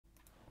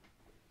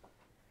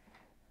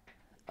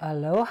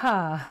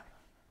Aloha.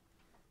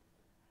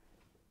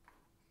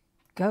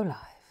 Go live.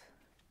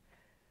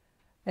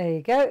 There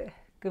you go.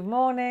 Good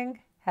morning.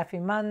 Happy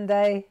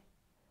Monday.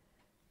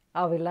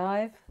 Are we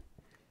live?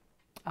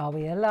 Are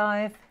we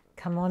alive?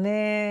 Come on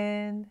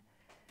in.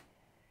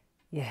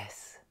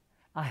 Yes,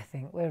 I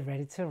think we're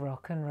ready to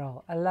rock and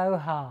roll.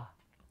 Aloha.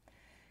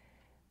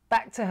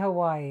 Back to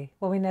Hawaii.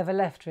 Well, we never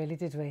left really,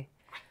 did we?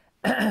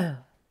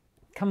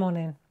 Come on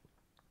in.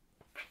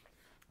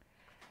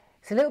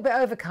 It's a little bit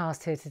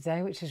overcast here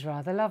today, which is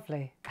rather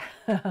lovely.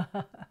 It's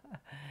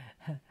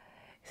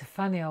a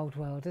funny old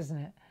world, isn't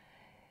it?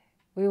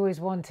 We always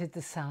wanted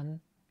the sun.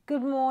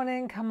 Good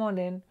morning, come on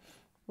in.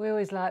 We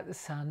always like the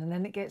sun, and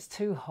then it gets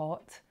too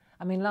hot.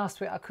 I mean, last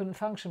week I couldn't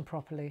function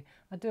properly.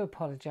 I do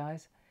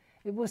apologise.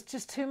 It was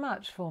just too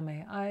much for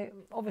me. I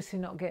obviously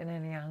not getting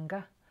any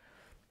younger.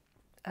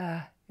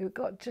 It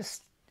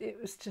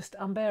was just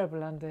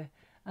unbearable under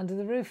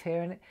the roof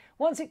here, and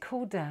once it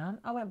cooled down,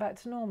 I went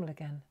back to normal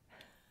again.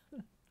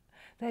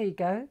 There you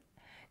go.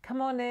 Come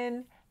on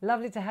in.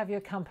 Lovely to have your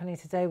company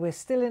today. We're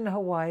still in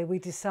Hawaii. We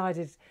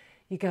decided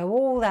you go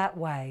all that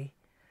way.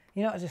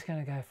 You're not just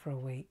going to go for a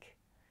week.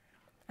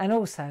 And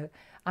also,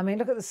 I mean,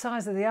 look at the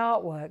size of the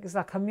artwork. It's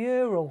like a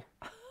mural.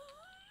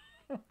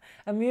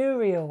 A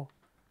mural,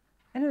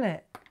 isn't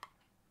it?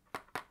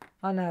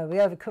 I know, we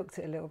overcooked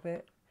it a little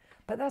bit.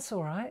 But that's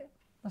all right.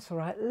 That's all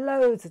right.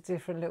 Loads of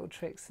different little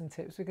tricks and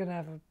tips. We're going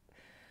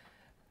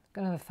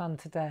to have fun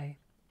today.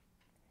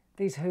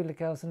 These hula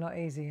girls are not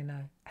easy, you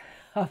know.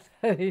 I'll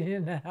tell you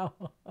now.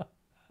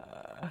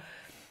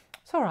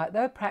 It's all right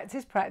though.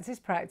 Practice, practice,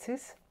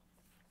 practice.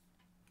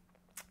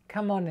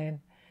 Come on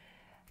in.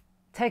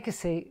 Take a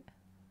seat.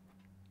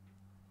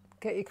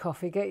 Get your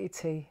coffee, get your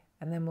tea,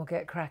 and then we'll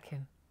get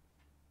cracking.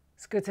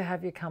 It's good to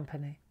have your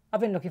company. I've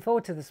been looking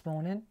forward to this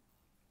morning.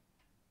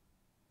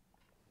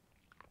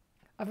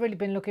 I've really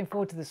been looking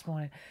forward to this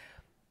morning.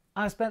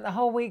 I spent the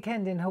whole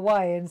weekend in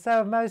Hawaii, and so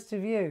have most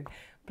of you.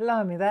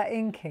 Blimey, that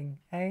inking,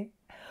 eh?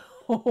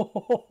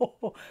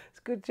 It's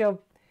a good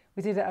job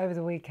we did it over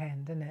the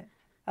weekend, isn't it?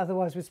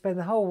 Otherwise we'd spend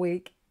the whole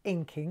week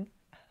inking.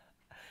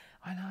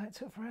 I know, it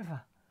took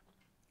forever.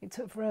 It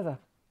took forever.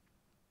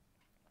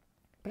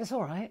 But it's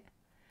all right.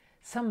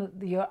 Some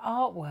of your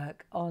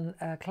artwork on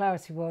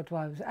Clarity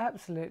Worldwide was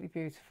absolutely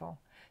beautiful.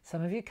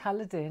 Some of you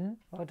coloured in.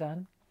 Well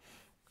done.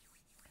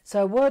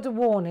 So a word of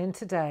warning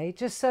today,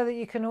 just so that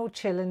you can all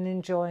chill and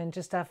enjoy and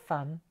just have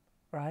fun,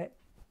 right?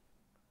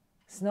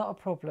 It's not a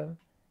problem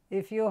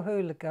if your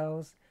hula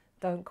girls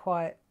don't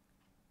quite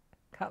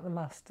cut the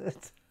mustard.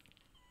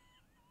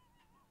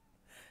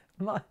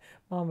 Mine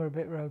were a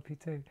bit ropey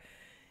too.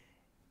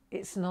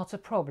 It's not a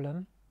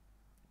problem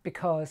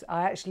because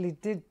I actually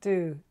did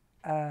do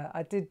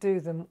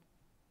them.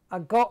 I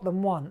got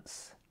them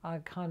once. I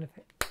kind of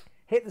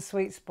hit the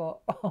sweet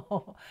spot.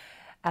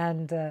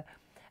 And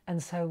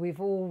so we've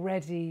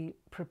already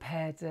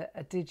prepared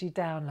a digi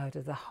download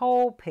of the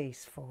whole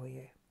piece for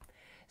you,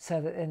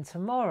 so that then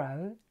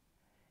tomorrow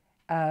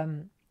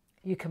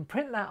you can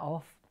print that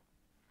off,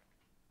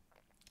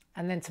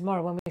 and then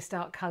tomorrow when we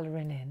start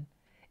colouring in,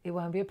 it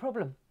won't be a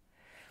problem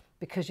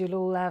because you'll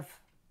all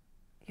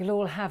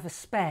have a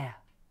spare,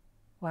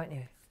 won't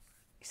you?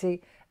 You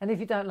see, and if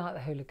you don't like the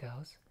hula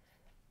girls,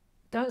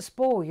 don't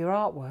spoil your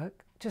artwork.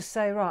 Just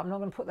say, right, I'm not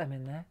going to put them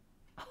in there.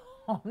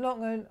 I'm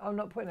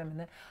not putting them in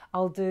there.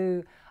 I'll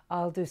do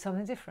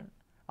something different.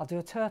 I'll do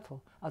a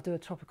turtle. I'll do a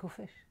tropical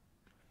fish.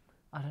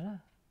 I don't know.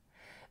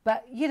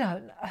 But you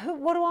know,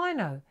 what do I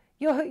know?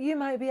 You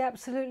may be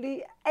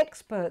absolutely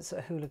experts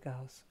at hula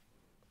girls.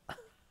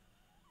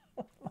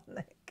 My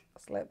neck, I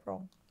slept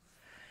wrong.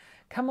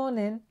 Come on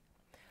in.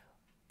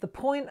 The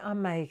point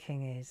I'm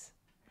making is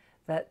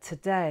that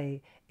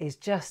today is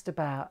just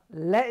about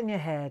letting your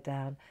hair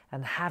down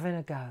and having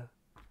a go,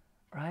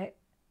 right?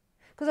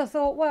 Because I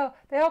thought, well,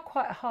 they are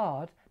quite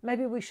hard.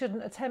 Maybe we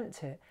shouldn't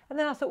attempt it. And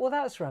then I thought, well,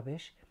 that's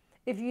rubbish.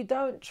 If you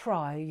don't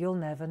try, you'll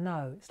never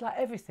know. It's like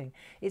everything.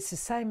 It's the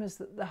same as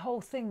the whole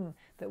thing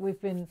that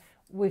we've been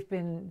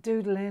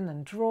doodling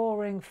and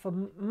drawing for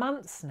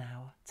months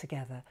now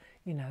together,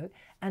 you know.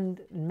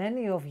 And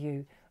many of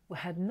you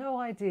had no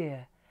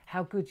idea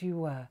how good you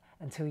were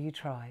until you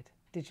tried,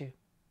 did you?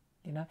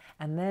 You know.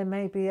 And there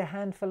may be a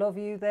handful of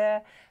you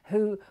there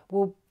who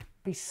will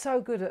be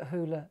so good at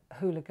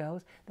hula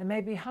girls. There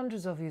may be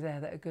hundreds of you there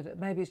that are good at.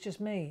 Maybe it's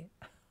just me.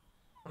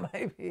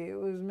 Maybe it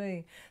was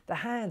me. The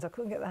hands, I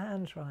couldn't get the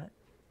hands right.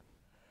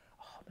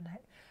 Oh, my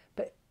neck.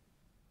 But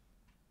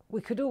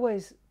we could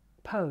always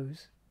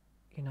pose,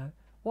 you know.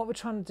 What we're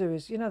trying to do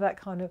is, you know, that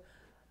kind of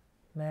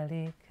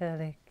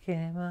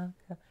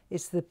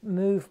it's the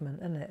movement,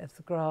 isn't it, of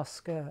the grass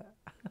skirt.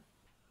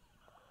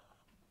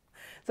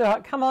 So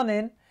right, come on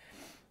in.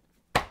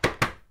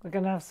 We're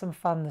going to have some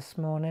fun this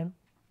morning.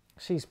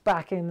 She's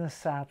back in the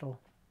saddle.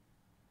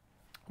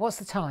 What's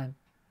the time?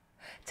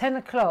 10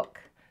 o'clock.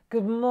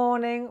 Good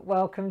morning.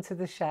 Welcome to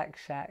the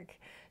SHAC.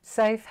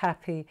 Safe,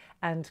 happy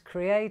and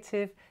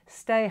creative.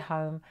 Stay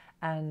home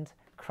and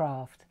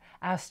craft.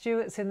 Our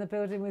Stuart's in the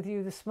building with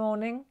you this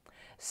morning.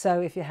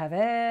 So if you have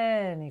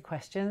any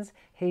questions,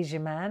 he's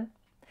your man.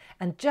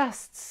 And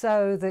just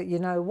so that you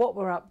know what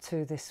we're up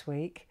to this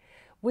week,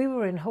 we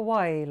were in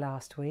Hawaii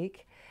last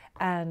week.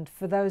 And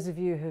for those of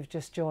you who've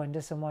just joined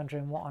us and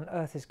wondering what on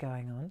earth is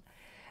going on,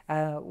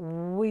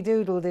 we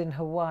doodled in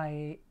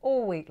Hawaii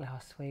all week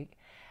last week.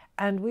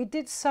 And we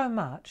did so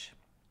much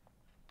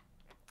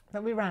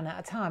that we ran out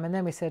of time. And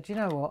then we said, you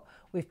know what,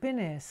 we've been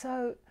here,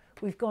 so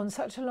we've gone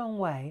such a long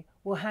way,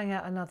 we'll hang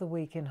out another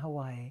week in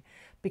Hawaii,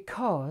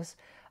 because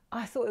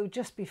I thought it would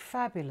just be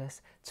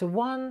fabulous to,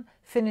 one,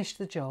 finish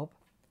the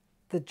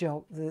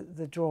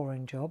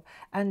drawing job,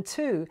 and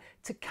two,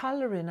 to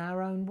colour in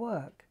our own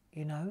work,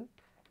 you know.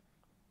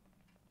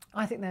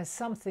 I think there's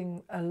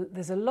something,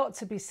 there's a lot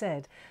to be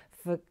said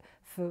for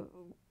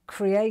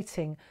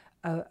creating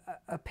a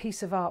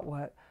piece of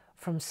artwork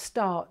from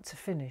start to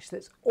finish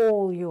that's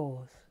all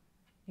yours,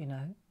 you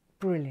know.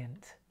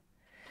 Brilliant.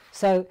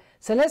 So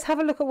let's have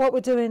a look at what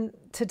we're doing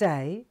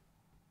today.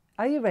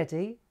 Are you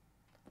ready?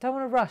 Don't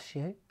want to rush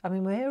you. I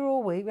mean, we're here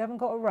all week. We haven't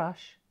got a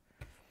rush.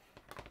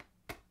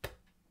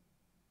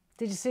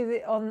 Did you see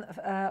that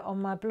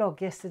on my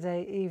blog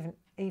yesterday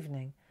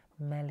evening?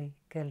 Meli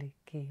Gali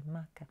Ki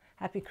Maka.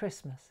 Happy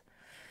Christmas.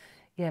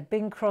 Yeah,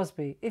 Bing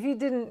Crosby. If you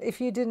didn't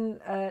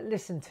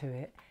listen to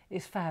it,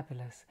 it's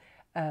fabulous.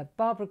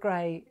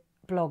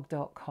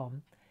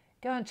 BarbaraGrayBlog.com.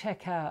 Go and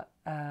check out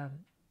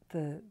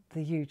the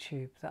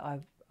YouTube that I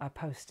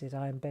posted.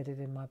 I embedded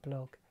in my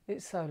blog.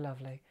 It's so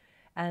lovely,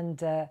 and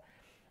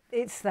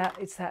it's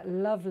that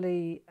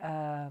lovely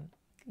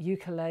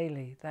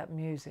ukulele. That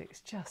music. It's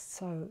just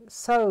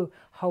so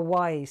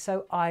Hawaii,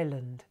 so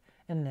island,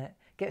 isn't it?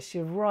 Gets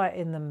you right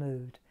in the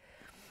mood.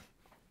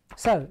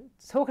 So,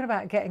 talking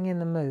about getting in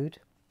the mood,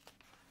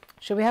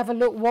 shall we have a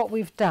look what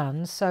we've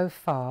done so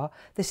far?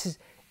 It's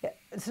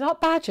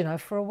not bad, you know,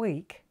 for a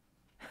week.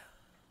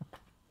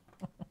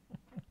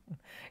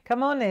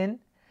 Come on in.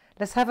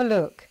 Let's have a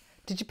look.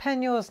 Did you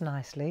pen yours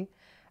nicely?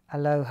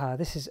 Aloha.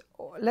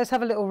 Let's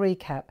have a little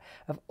recap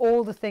of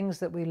all the things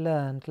that we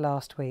learned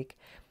last week.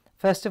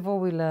 First of all,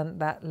 we learned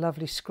that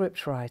lovely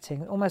script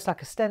writing, almost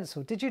like a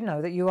stencil. Did you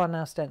know that you are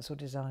now stencil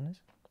designers?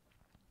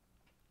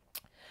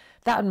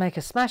 That would make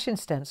a smashing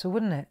stencil,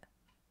 wouldn't it?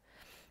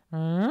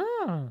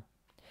 And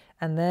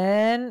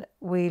then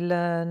we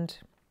learned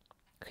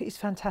these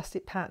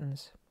fantastic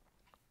patterns.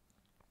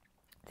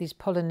 These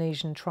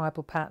Polynesian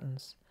tribal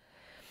patterns.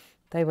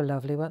 They were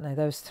lovely, weren't they?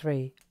 Those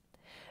three.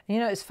 And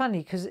you know, it's funny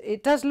because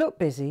it does look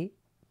busy,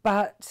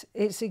 but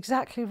it's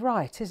exactly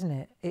right, isn't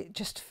it? It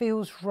just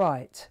feels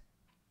right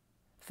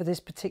for this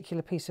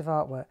particular piece of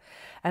artwork.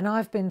 And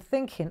I've been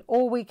thinking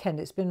all weekend,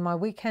 it's been my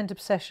weekend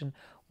obsession,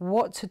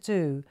 what to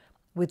do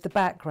with the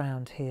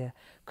background here,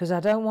 because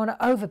I don't want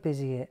to over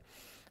busy it.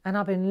 And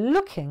I've been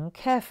looking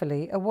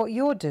carefully at what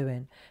you're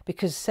doing,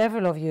 because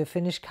several of you have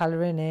finished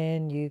colouring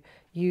in, you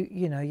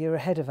know, you're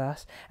ahead of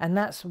us, and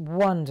that's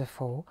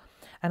wonderful.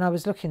 And I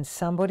was looking,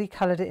 somebody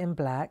coloured it in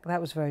black, that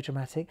was very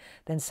dramatic,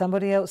 then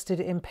somebody else did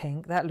it in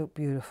pink, that looked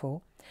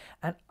beautiful.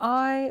 And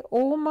I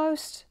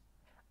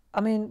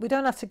mean, we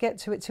don't have to get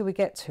to it till we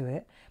get to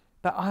it,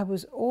 but I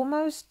was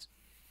almost,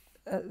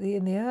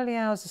 in the early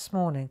hours this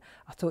morning,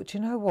 I thought, you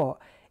know what,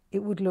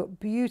 it would look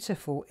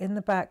beautiful in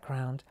the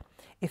background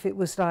if it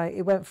was like,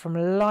 it went from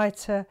a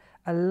light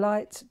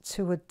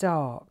to a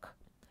dark,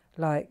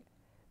 like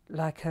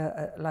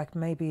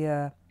maybe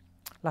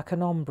like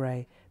an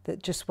ombre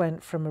that just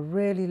went from a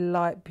really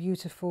light,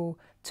 beautiful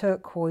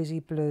turquoisey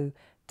blue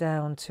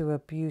down to a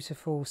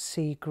beautiful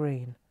sea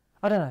green.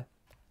 I don't know.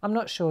 I'm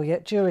not sure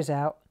yet. Jury's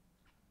out.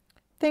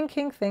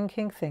 Thinking.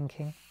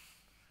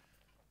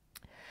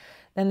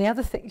 Then the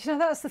other thing, you know,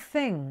 that's the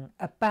thing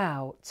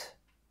about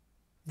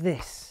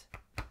this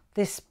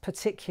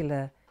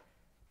particular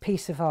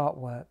piece of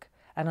artwork,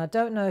 and I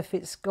don't know if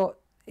it's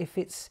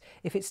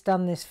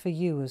done this for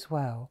you as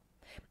well.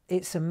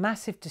 It's a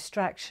massive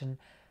distraction,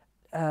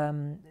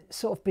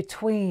 sort of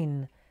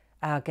between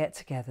our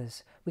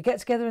get-togethers. We get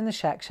together in the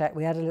SHAC,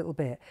 we had a little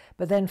bit,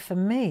 but then for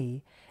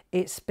me,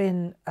 it's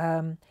been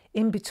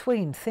in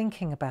between,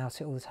 thinking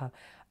about it all the time,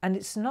 and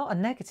it's not a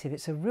negative;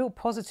 it's a real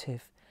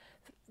positive,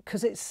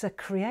 because it's a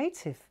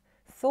creative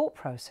thought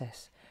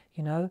process.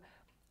 You know,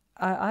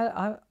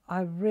 I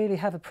really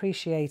have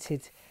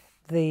appreciated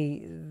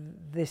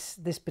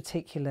this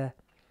particular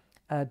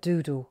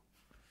doodle.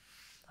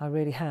 I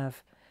really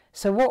have.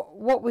 So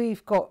what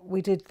we've got,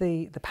 we did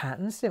the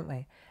patterns, didn't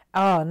we?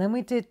 And then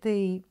we did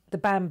the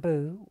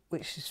bamboo,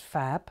 which is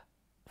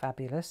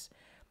fabulous.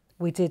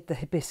 We did the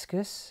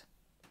hibiscus.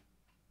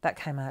 That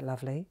came out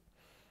lovely.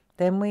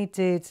 Then we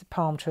did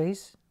palm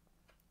trees.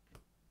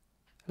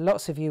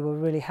 Lots of you were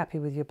really happy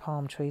with your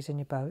palm trees in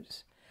your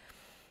boats.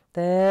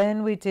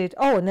 Then we did,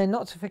 and then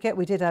not to forget,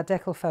 we did our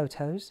decal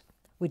photos.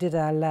 We did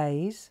our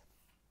lays.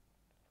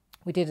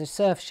 We did a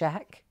surf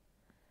shack.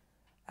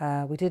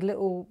 We did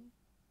little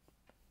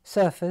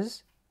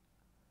surfers,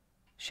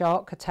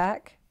 shark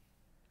attack.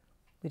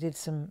 We did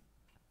some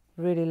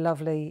really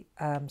lovely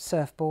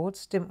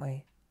surfboards, didn't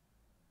we?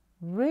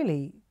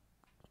 Really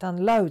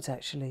done loads,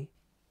 actually,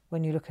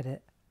 when you look at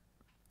it.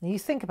 And you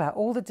think about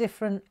all the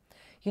different,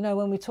 you know,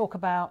 when we talk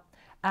about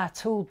our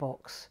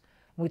toolbox,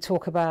 We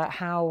talk about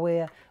how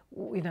we're,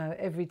 you know,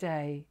 every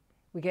day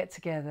we get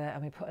together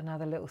and we put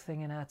another little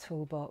thing in our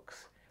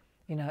toolbox,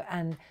 you know,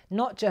 and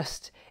not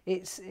just,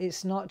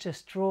 it's not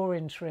just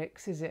drawing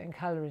tricks, is it, and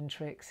colouring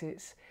tricks,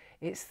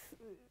 it's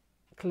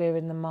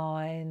clearing the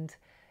mind.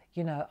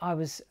 You know, I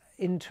was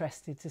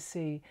interested to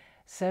see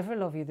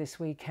several of you this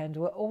weekend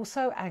were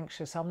also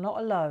anxious. I'm not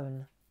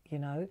alone, you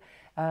know.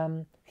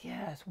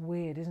 Yeah, it's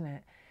weird, isn't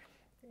it?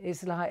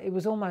 It's like, it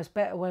was almost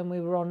better when we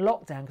were on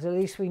lockdown, because at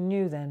least we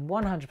knew then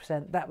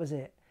 100% that was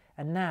it.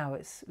 And now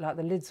it's like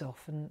the lid's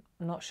off, and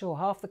I'm not sure.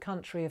 Half the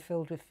country are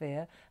filled with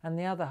fear and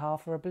the other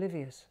half are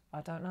oblivious.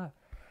 I don't know.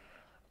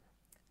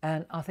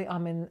 And I think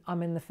I'm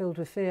in the filled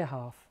with fear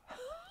half.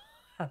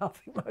 And I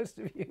think most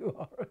of you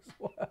are as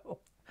well.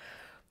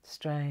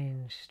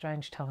 Strange,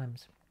 strange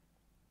times.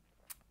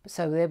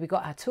 So there we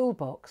got our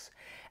toolbox,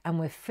 and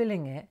we're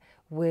filling it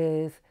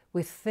with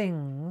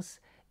things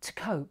to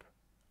cope,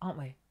 aren't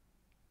we?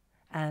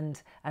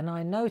 And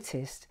I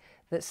noticed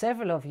that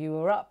several of you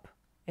were up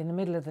in the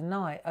middle of the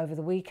night over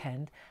the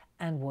weekend,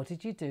 and what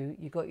did you do?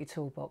 You got your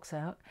toolbox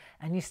out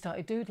and you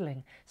started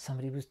doodling.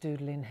 Somebody was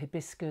doodling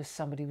hibiscus,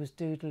 somebody was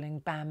doodling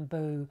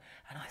bamboo,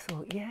 and I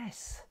thought,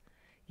 yes,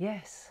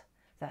 yes,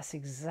 that's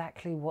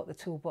exactly what the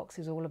toolbox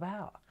is all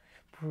about.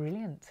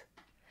 Brilliant.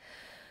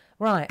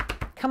 Right,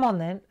 come on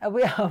then. Are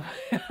we up?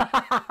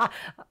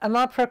 Am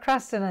I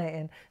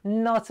procrastinating?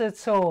 Not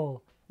at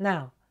all.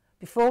 Now,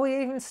 before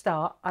we even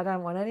start, I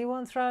don't want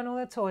anyone throwing all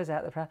their toys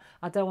out the pram.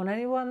 I don't want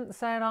anyone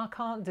saying I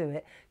can't do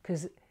it,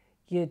 because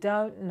you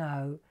don't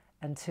know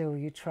until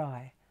you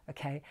try,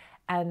 okay?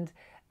 And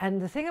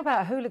the thing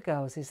about hula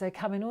girls is they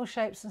come in all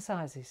shapes and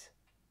sizes.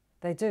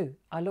 They do.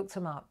 I looked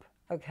them up,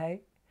 okay?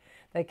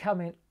 They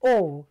come in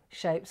all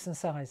shapes and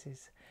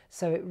sizes.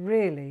 So it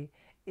really,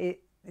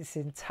 it's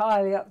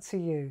entirely up to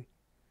you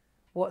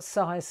what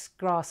size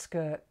grass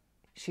skirt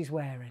she's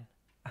wearing,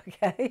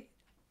 okay?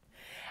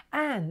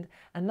 And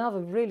another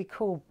really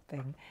cool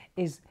thing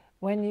is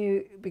when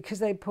you, because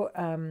they put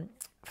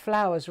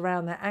flowers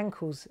around their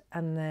ankles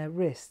and their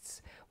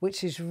wrists,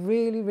 which is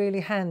really, really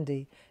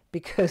handy,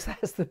 because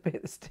that's the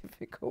bit that's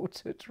difficult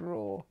to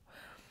draw.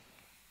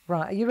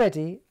 Right, are you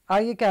ready?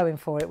 Are you going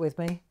for it with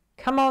me?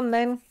 Come on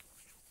then.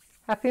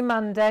 Happy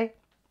Monday.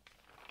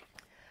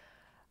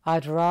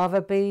 I'd rather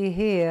be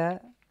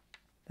here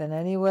than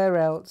anywhere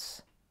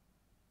else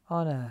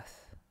on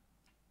earth.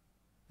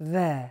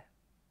 There.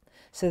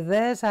 So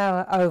there's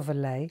our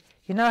overlay.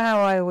 You know how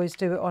I always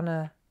do it on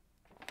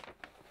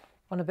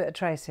a bit of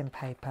tracing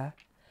paper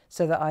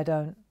so that I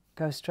don't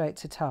go straight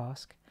to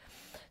task.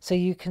 So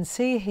you can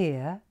see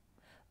here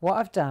what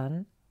I've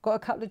done. Got a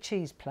couple of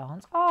cheese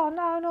plants. Oh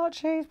no, not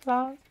cheese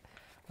plants.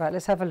 Right,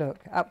 let's have a look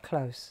up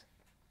close.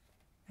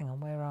 Hang on,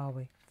 where are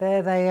we?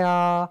 There they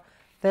are.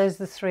 There's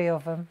the three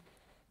of them.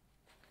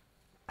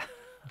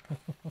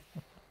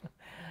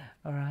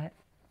 All right,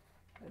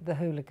 the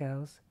hula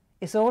girls.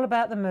 It's all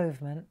about the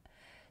movement.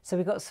 So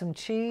we've got some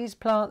cheese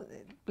plant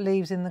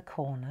leaves in the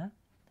corner,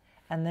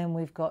 and then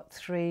we've got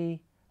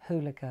 3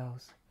 hula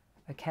girls,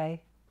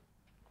 okay?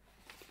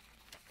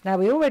 Now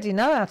we already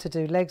know how to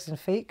do legs and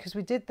feet because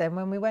we did them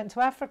when we went to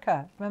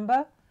Africa,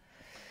 remember?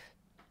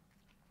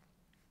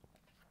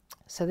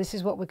 So this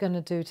is what we're going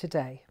to do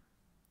today.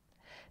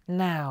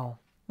 Now,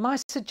 my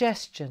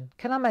suggestion,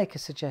 can I make a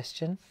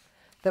suggestion?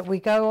 That we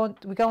go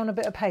on a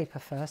bit of paper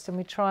first, and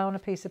we try on a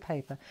piece of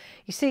paper.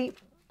 You see,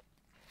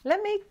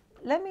 let me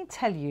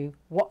tell you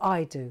what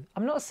I do.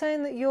 I'm not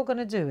saying that you're going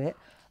to do it,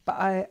 but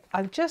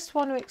I just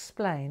want to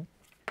explain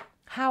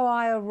how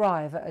I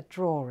arrive at a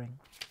drawing.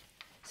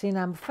 See,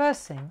 now,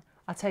 first thing,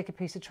 I take a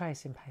piece of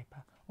tracing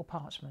paper or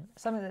parchment,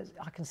 something that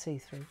I can see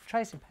through.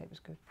 Tracing paper's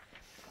good.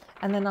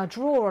 And then I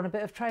draw on a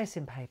bit of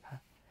tracing paper,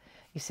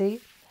 you see?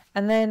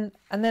 And then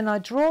I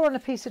draw on a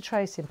piece of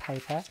tracing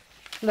paper.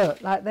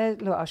 Look, like there.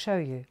 Look, I'll show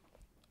you.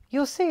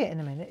 You'll see it in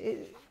a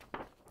minute.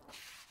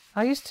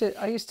 I used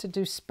to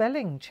do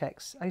spelling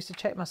checks. I used to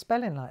check my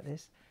spelling like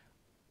this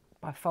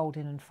by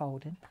folding and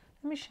folding.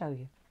 Let me show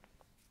you.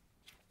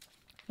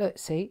 Look,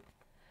 see.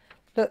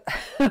 Look.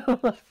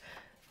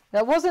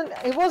 It wasn't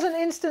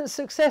instant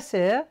success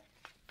here,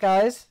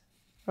 guys.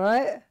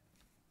 Right?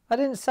 I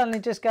didn't suddenly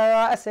just go,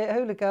 right, that's it,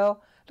 hula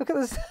girl. Look at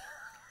this.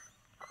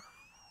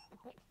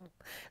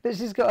 Look,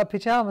 she's got her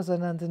pyjamas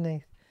on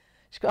underneath.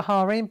 She's got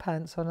harem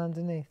pants on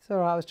underneath. It's all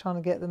right, I was trying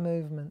to get the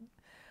movement.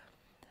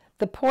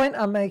 The point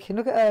I'm making,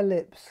 look at her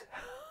lips.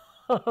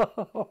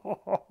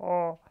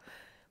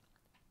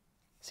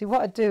 See,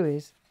 what I do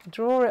is I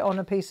draw it on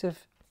a piece of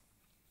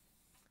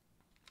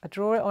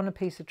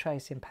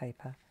tracing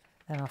paper,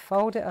 then I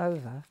fold it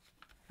over,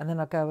 and then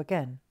I go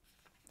again.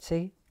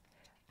 See?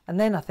 And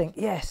then I think,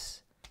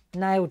 yes,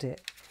 nailed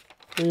it.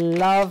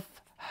 Love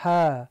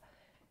her.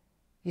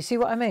 You see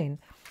what I mean?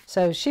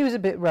 So she was a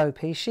bit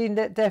ropey. She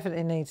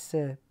definitely needs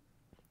to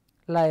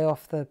lay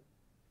off the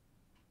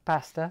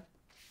pasta,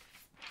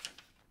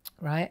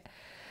 right?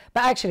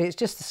 But actually, it's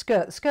just the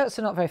skirt. The skirts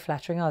are not very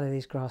flattering, are they,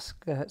 these grass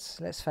skirts?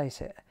 Let's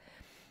face it.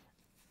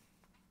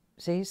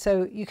 See,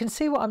 so you can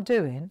see what I'm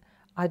doing.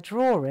 I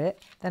draw it,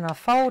 then I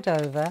fold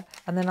over,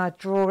 and then I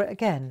draw it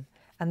again,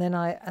 and then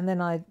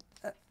I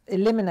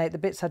eliminate the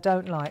bits I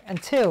don't like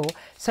until,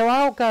 so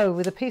I'll go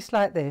with a piece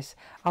like this,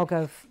 I'll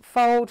go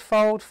fold,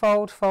 fold,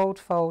 fold, fold,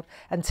 fold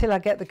until I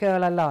get the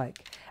girl I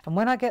like. And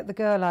when I get the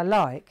girl I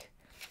like,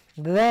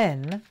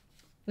 then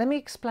let me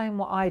explain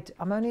what I do.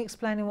 I'm only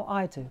explaining what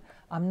I do.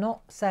 I'm not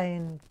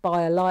saying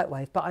buy a light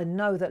wave, but I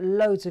know that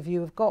loads of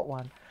you have got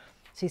one.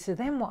 See, so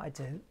then what I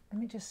do,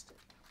 let me just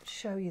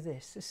show you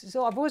this. This is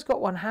all, I've always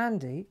got one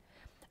handy.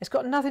 It's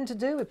got nothing to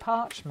do with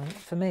parchment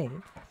for me.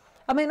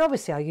 I mean,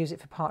 obviously I use it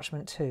for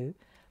parchment too,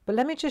 but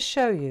let me just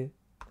show you,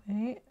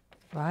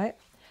 right?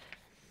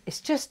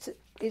 It's just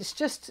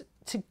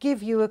to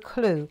give you a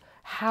clue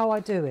how I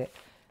do it.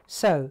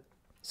 So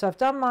I've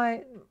done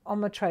on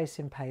my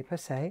tracing paper,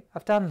 say,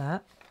 I've done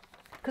that.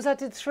 Because I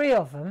did 3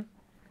 of them,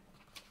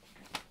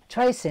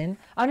 tracing,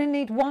 I only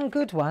need one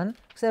good one,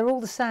 because they're all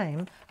the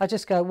same. I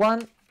just go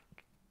 1,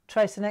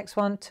 trace the next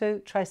one,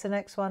 2, trace the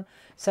next one.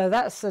 So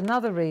that's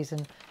another reason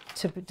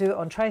to do it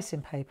on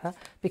tracing paper,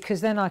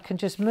 because then I can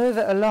just move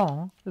it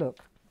along. Look,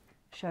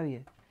 show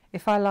you.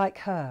 If I like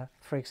her,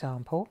 for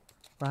example,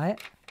 right,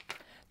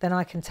 then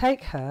I can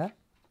take her,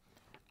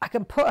 I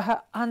can put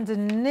her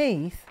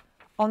underneath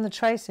on the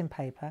tracing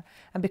paper,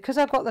 and because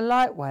I've got the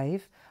light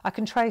wave, I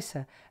can trace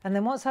her. And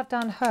then once I've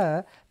done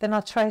her, then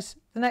I trace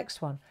the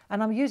next one.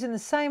 And I'm using the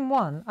same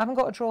one. I haven't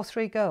got to draw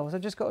 3 girls.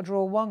 I've just got to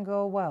draw 1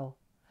 girl well.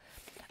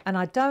 And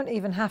I don't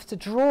even have to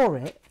draw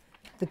it,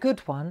 the good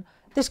one.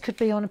 This could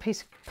be on a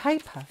piece of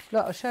paper.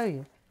 Look, I'll show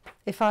you.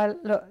 If I,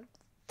 look,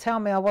 tell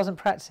me I wasn't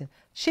practicing.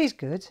 She's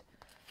good.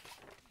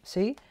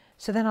 See?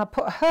 So then I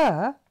put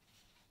her,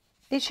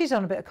 she's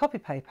on a bit of copy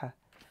paper.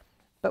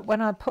 But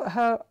when I put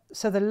her,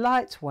 so the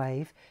light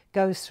wave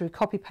goes through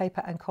copy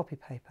paper and copy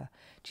paper.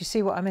 Do you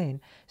see what I mean?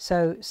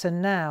 So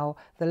now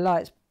the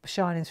light's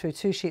shining through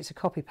 2 sheets of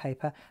copy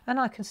paper, and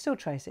I can still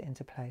trace it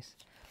into place.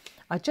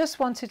 I just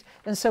wanted,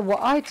 and so what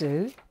I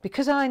do,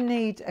 because I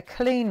need a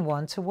clean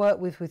one to work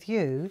with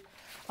you,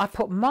 I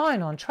put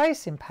mine on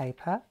tracing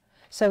paper,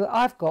 so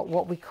I've got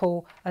what we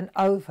call an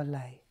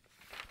overlay.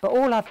 But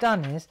all I've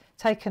done is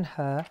taken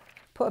her,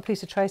 put a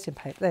piece of tracing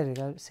paper, there we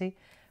go, see,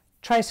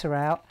 trace her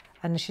out,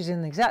 and she's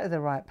in exactly the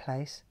right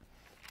place.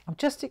 I'm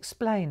just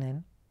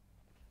explaining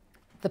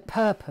the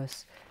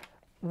purpose,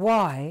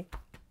 why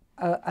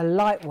a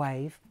light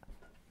wave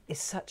is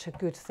such a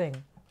good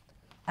thing.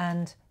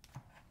 And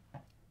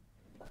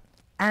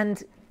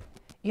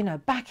you know,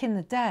 back in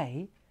the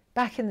day,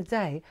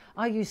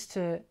 I used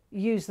to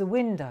use the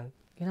window,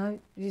 you know,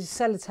 you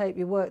sellotape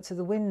your work to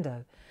the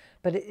window,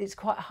 but it's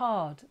quite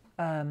hard.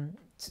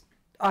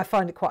 I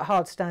find it quite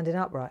hard standing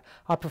upright.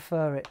 I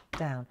prefer it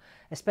down,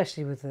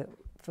 especially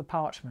for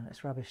parchment.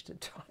 It's rubbish to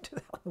try and do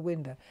that on the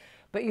window.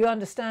 But you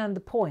understand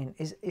the point,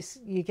 is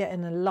you're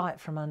getting a light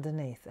from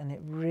underneath, and it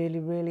really,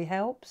 really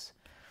helps.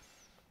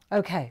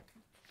 Okay.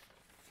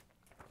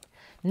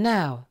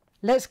 Now,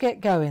 let's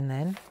get going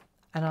then.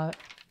 And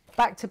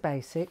back to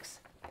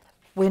basics.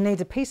 We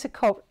need a piece of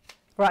copy.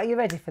 Right, are you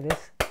ready for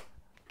this?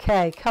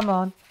 Okay, come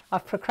on.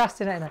 I've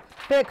procrastinated a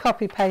bit of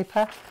copy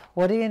paper.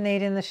 What do you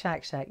need in the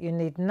SHAC? You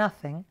need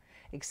nothing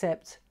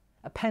except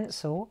a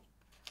pencil,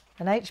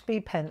 an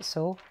HB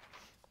pencil,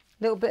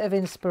 a little bit of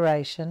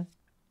inspiration,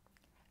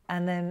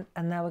 and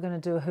now we're going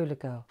to do a hula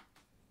girl.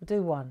 We'll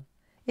do one.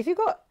 If you've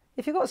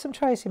got some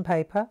tracing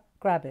paper,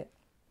 grab it.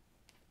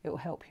 It will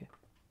help you.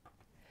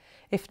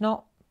 If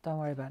not, don't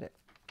worry about it.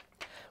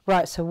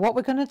 Right, so what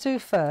we're going to do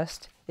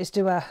first is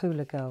do our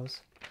hula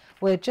girls.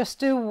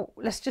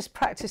 Let's just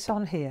practice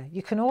on here.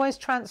 You can always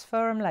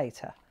transfer them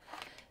later.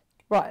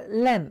 Right,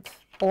 length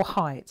or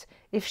height.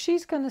 If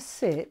she's going to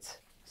sit,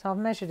 so I've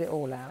measured it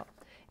all out.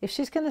 If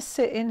she's going to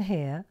sit in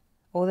here,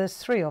 or there's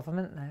 3 of them,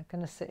 isn't there?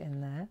 Going to sit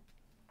in there,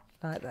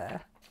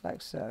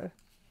 like so.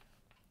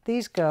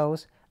 These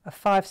girls are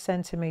 5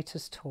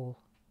 centimetres tall.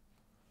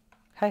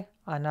 Okay,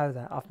 I know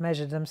that. I've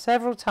measured them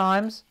several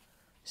times.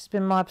 It's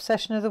been my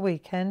obsession of the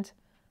weekend.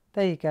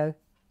 There you go,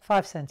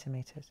 5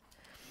 centimetres.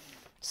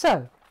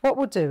 So what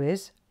we'll do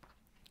is,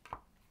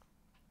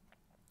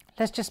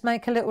 let's just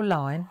make a little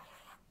line,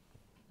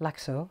 like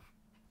so.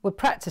 We're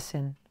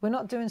practicing. We're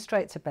not doing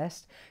straight to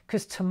best,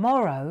 because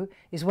tomorrow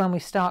is when we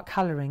start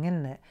colouring,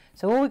 isn't it?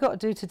 So all we've got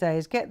to do today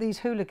is get these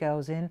hula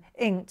girls in,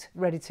 inked,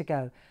 ready to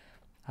go.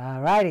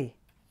 Alrighty.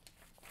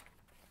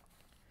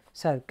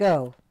 So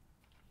girl,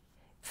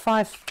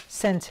 5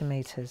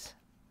 centimetres.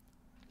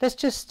 Let's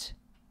just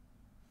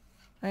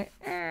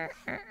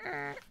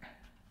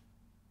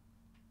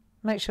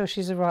make sure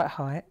she's the right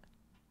height.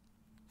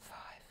 5.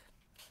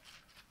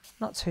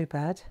 Not too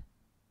bad.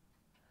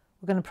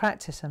 We're going to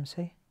practice them,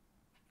 see?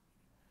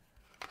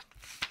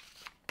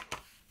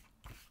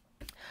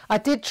 I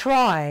did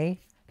try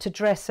to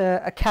dress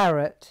a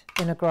carrot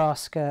in a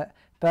grass skirt,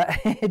 but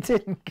it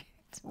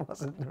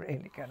wasn't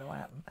really going to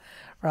happen.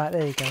 Right,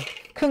 there you go.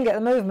 Couldn't get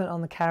the movement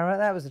on the carrot,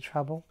 that was the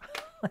trouble.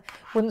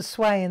 Wouldn't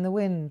sway in the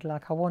wind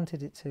like I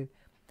wanted it to.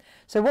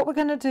 So what we're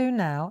going to do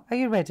now, are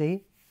you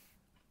ready?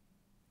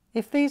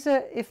 If these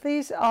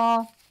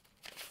are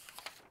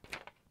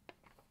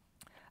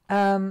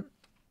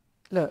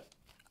Look,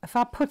 if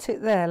I put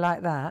it there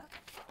like that,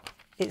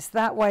 it's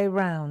that way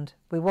round.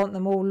 We want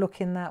them all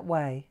looking that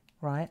way,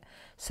 right?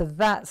 So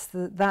that's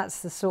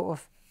the sort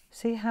of,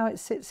 see how it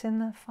sits in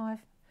the 5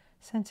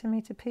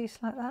 centimetre piece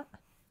like that?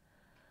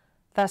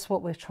 That's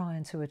what we're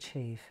trying to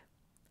achieve.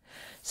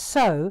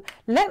 So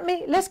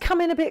let's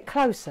come in a bit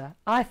closer,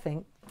 I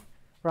think,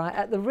 right,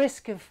 at the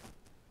risk of,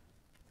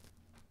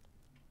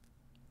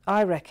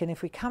 I reckon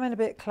if we come in a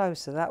bit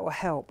closer, that will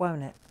help,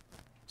 won't it?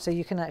 So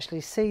you can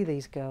actually see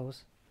these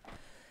girls.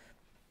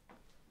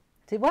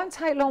 It won't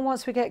take long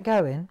once we get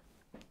going.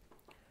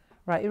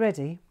 Right, you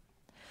ready?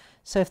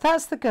 So if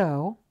that's the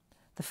girl,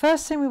 the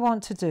first thing we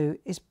want to do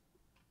is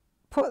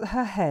put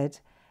her head,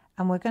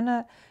 and we're going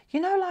to, you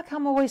know, like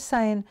I'm always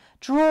saying,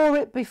 draw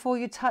it before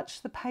you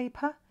touch the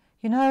paper.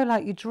 You know,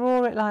 like you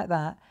draw it like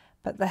that,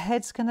 but the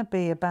head's going to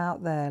be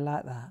about there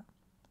like that.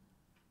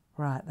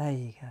 Right, there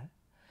you go.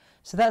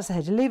 So that's the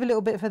head. You leave a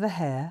little bit for the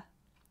hair.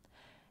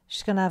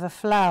 She's going to have a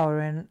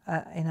flower in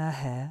her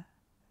hair,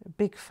 a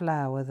big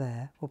flower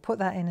there. We'll put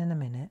that in a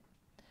minute,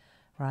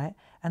 right?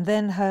 And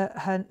then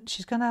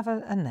she's going to have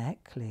a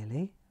neck,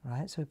 clearly,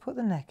 right? So we put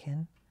the neck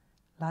in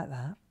like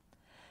that.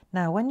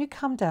 Now, when you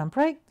come down,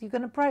 we're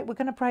going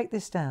to break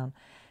this down.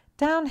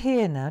 Down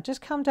here now,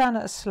 just come down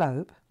at a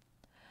slope,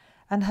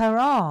 and her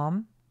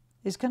arm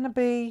is going to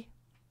be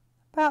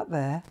about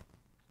there.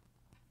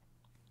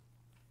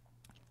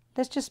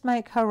 Let's just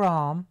make her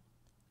arm,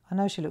 I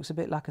know she looks a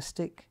bit like a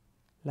stick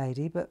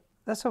lady, but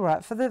that's all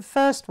right. For the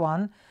first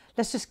one,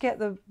 let's just get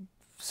the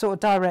sort of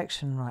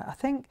direction right. I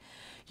think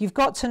you've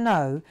got to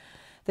know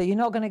that you're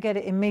not going to get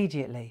it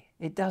immediately.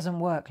 It doesn't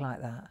work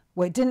like that.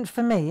 Well, it didn't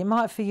for me, it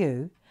might for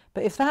you,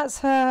 but if that's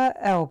her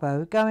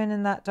elbow going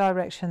in that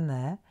direction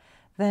there,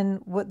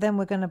 then we're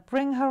going to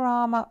bring her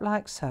arm up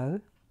like so,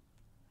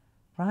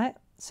 right?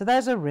 So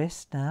there's a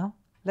wrist now,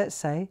 let's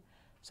say.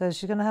 So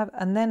she's going to have,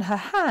 and then her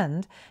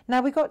hand,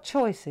 now we've got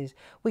choices.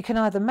 We can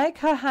either make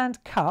her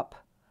hand cup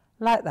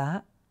like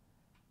that.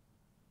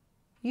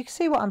 You can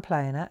see what I'm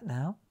playing at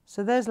now.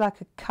 So there's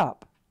like a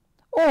cup.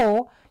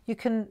 Or you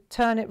can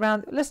turn it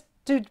round. Let's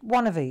do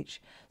one of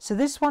each. So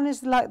this one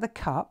is like the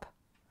cup.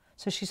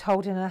 So she's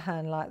holding her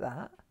hand like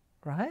that,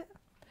 right?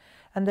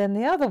 And then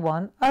the other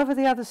one, over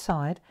the other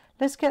side,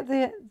 let's get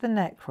the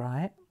neck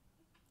right,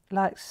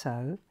 like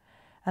so.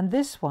 And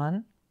this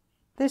one,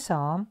 this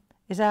arm,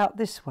 is out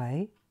this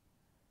way.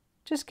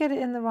 Just get it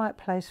in the right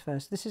place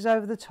first. This is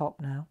over the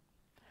top now.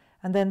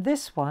 And then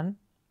this one,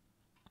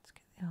 let's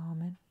get the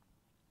arm in.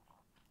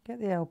 Get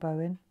the elbow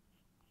in.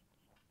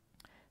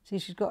 See,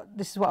 she's got,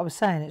 this is what I was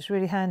saying, it's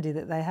really handy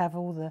that they have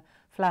all the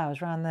flowers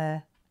around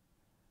their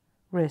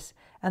wrists.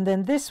 And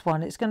then this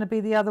one, it's going to be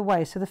the other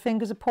way, so the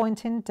fingers are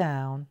pointing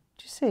down.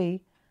 Do you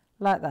see?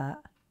 Like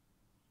that.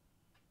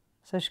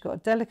 So she's got a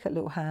delicate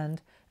little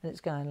hand, and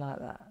it's going like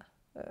that.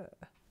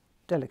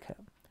 Delicate.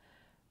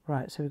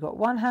 Right, so we've got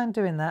one hand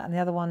doing that, and the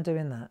other one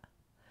doing that.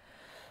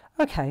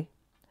 Okay.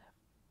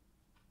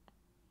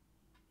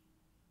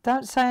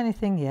 Don't say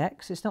anything yet,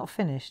 because it's not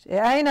finished. It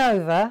ain't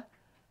over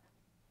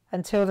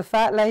until the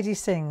fat lady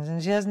sings,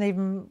 and she hasn't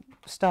even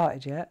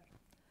started yet.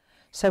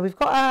 So we've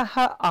got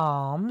her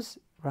arms,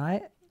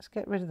 right? Let's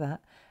get rid of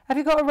that. Have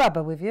you got a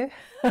rubber with you?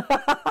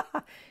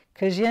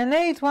 Because you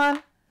need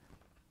one.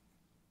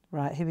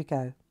 Right, here we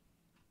go.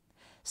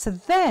 So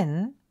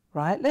then,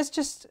 right,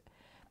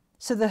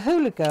 so the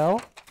hula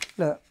girl,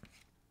 look.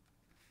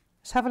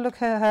 Let's have a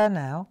look at her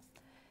now.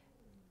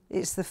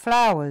 It's the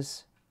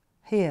flowers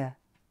here.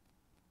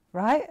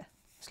 Right?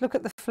 Let's look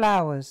at the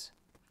flowers.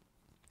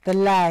 The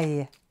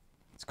lei.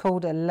 It's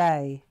called a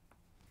lei.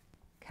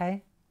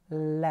 Okay?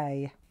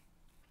 Lei.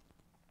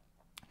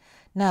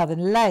 Now the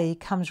lei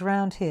comes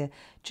round here.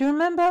 Do you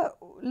remember?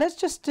 Let's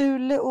just do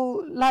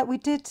little, like we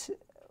did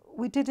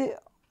it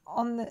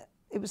on the,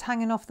 it was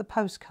hanging off the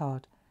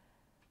postcard.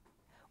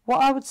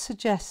 What I would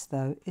suggest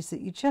though is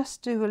that you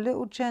just do a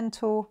little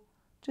gentle,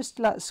 just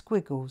like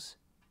squiggles.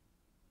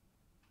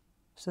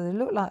 So they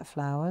look like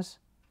flowers,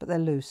 but they're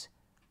loose.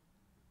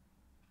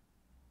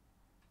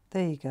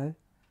 There you go.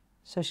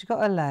 So she's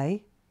got a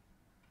lei.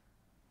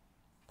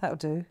 That'll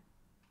do. And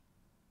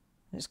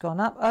it's gone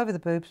up over the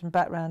boobs and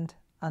back round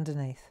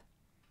underneath.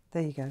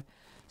 There you go.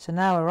 So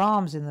now her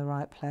arm's in the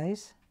right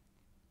place.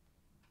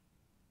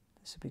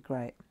 This would be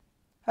great.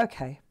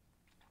 Okay.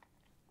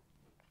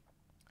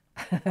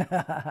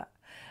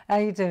 How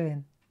you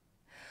doing?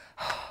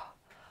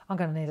 I'm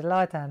going to need a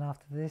lie down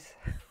after this.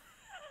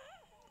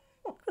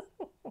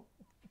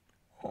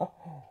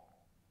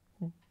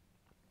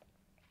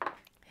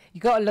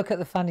 You've got to look at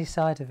the funny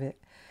side of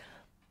it.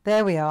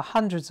 There we are,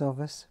 hundreds of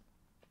us.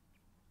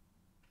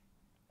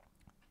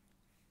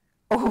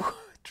 Oh,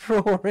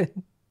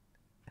 drawing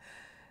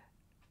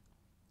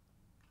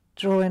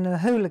a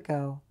hula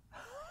girl.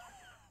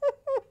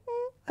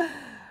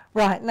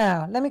 Right,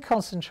 now, let me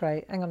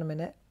concentrate. Hang on a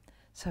minute.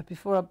 So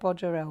before I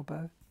bodge her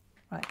elbow.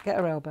 Right, get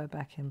her elbow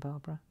back in,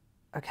 Barbara.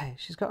 Okay,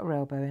 she's got her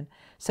elbow in.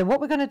 So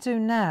what we're going to do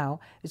now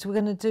is we're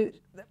going to do,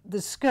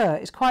 the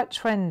skirt is quite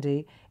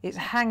trendy. It's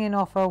hanging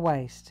off her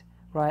waist,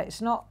 right?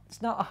 It's not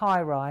a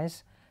high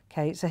rise,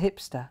 Okay, it's a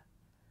hipster.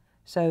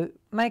 So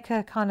make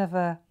a kind of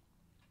a,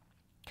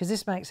 because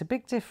this makes a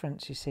big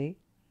difference, you see.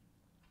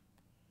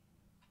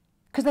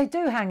 Because they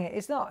do hang it.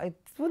 It's not,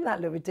 wouldn't that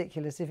look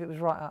ridiculous if it was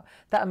right up?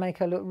 That would make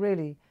her look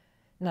really,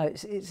 no,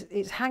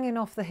 it's hanging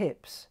off the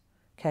hips.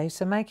 Okay,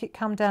 so make it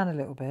come down a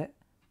little bit,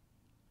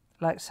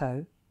 like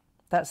so.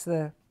 That's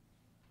the,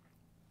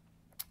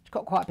 it's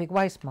got quite a big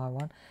waist, my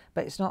one,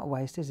 but it's not a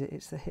waist, is it?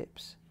 It's the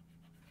hips.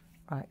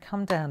 Right,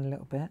 come down a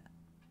little bit.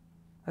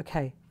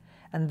 Okay,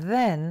 and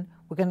then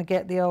we're going to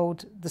get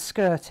the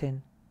skirt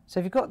in. So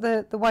if you've got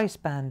the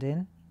waistband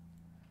in,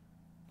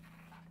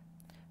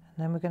 and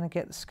then we're going to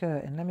get the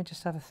skirt in. Let me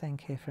just have a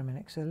think here for a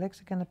minute. So the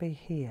legs are going to be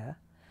here,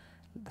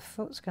 the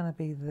foot's going to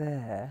be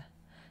there,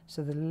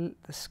 so the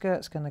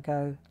skirt's going to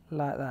go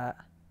like that.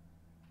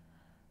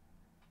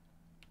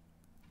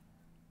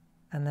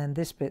 And then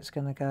this bit's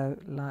going to go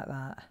like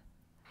that.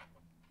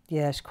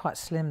 Yeah, it's quite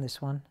slim,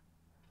 this one.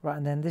 Right,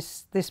 and then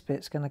this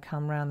bit's going to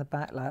come round the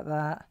back like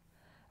that.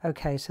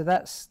 Okay, so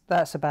that's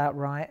about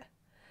right.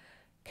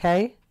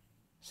 Okay,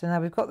 so now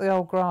we've got the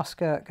old grass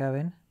skirt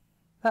going.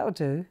 That'll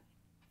do.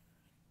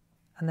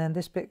 And then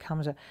this bit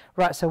comes up.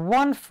 Right, so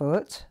one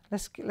foot,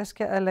 let's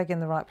get her leg in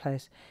the right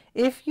place.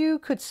 If you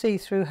could see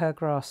through her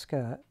grass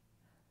skirt,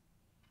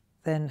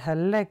 then her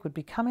leg would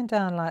be coming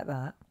down like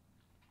that.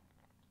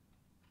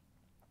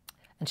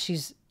 And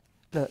she's,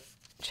 look,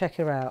 check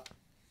her out.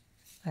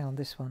 Hang on,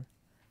 this one.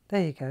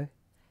 There you go.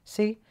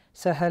 See?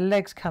 So her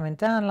leg's coming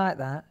down like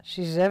that.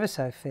 She's ever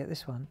so fit,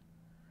 this one.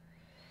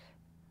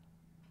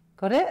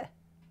 Got it?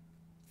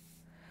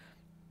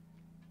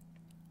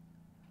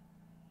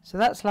 So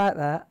that's like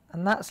that,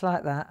 and that's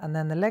like that, and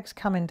then the leg's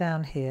coming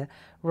down here.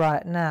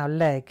 Right, now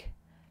leg.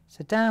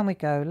 So down we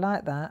go,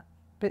 like that.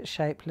 Bit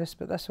shapeless,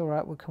 but that's all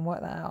right. We can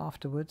work that out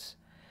afterwards.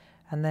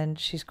 And then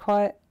she's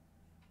quite...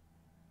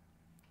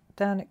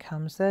 Down it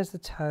comes. There's the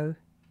toe.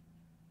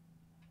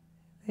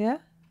 Yeah?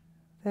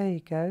 There you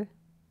go.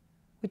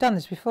 We've done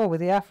this before with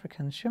the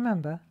Africans, you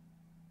remember?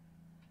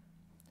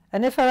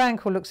 And if her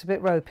ankle looks a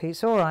bit ropey,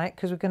 it's all right,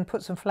 because we can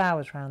put some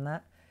flowers around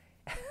that.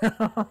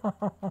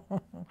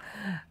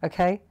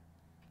 Okay,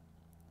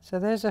 so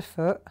there's her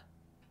foot.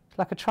 It's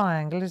like a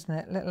triangle, isn't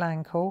it? Little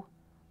ankle.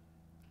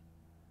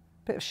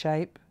 Bit of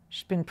shape.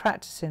 She's been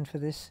practicing for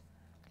this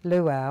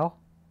luau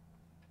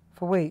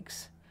for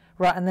weeks.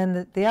 Right, and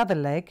then the other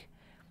leg.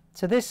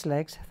 So this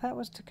leg, so if that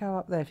was to go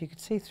up there, if you could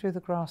see through the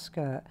grass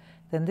skirt,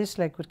 then this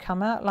leg would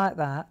come out like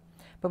that,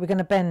 but we're going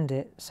to bend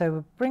it. So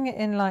we'll bring it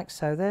in like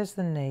so. There's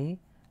the knee,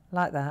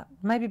 like that.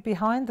 Maybe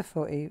behind the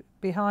footy,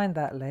 behind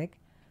that leg.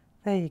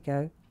 There you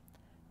go.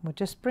 We'll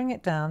just bring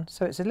it down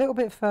so it's a little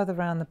bit further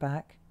round the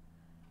back.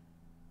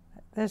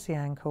 There's the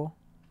ankle.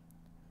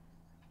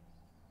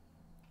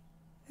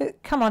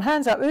 Come on,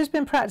 hands up. Who's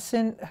been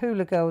practicing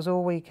hula girls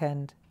all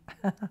weekend?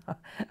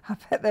 I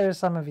bet there are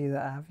some of you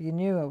that have. You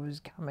knew I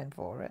was coming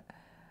for it.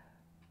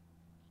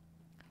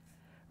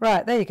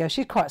 Right, there you go.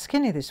 She's quite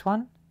skinny, this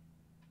one.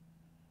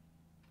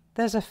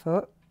 There's her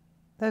foot.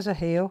 There's her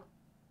heel.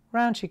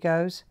 Round she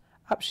goes.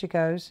 Up she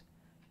goes.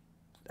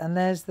 And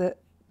there's the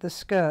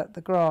skirt,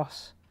 the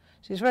grass.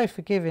 She's very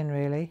forgiving,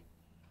 really.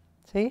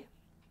 See?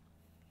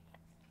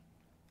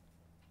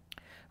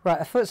 Right,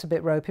 her foot's a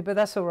bit ropey, but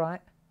that's all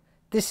right.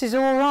 This is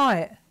all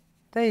right.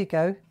 There you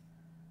go.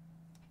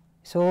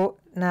 So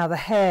now the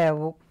hair,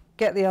 we'll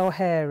get the old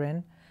hair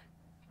in.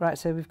 Right,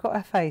 so we've got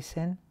her face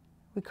in.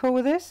 We cool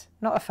with this?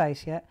 Not a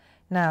face yet.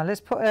 Now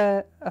let's put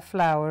a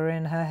flower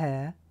in her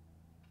hair.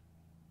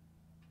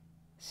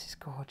 This is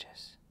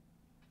gorgeous.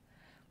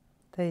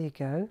 There you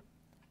go.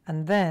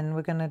 And then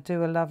we're going to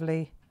do a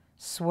lovely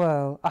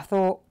swirl. I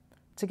thought,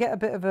 to get a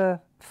bit of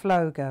a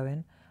flow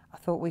going, I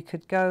thought we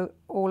could go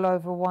all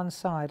over one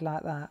side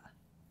like that.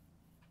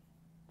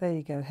 There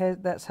you go.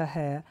 That's her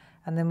hair.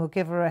 And then we'll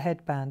give her a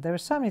headband. There are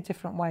so many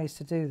different ways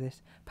to do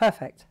this.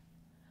 Perfect.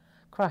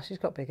 Christ, she's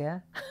got big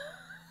hair.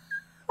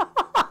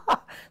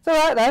 It's all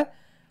right, though.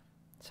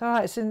 It's all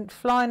right. It's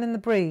flying in the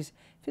breeze.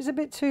 If it's a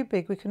bit too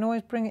big, we can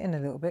always bring it in a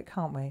little bit,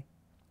 can't we?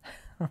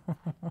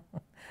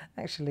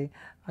 Actually,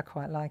 I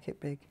quite like it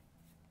big.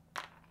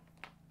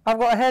 I've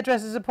got a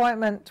hairdresser's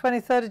appointment,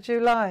 23rd of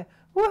July.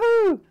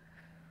 Woohoo!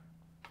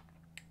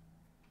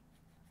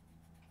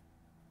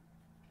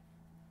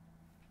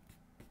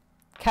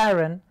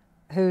 Karen,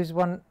 who's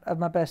one of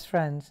my best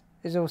friends,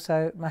 is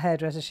also my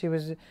hairdresser. She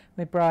was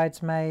my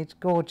bridesmaid,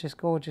 gorgeous,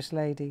 gorgeous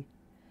lady.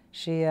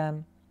 She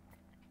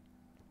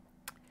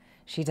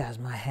does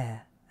my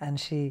hair, and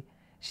she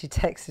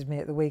texted me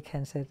at the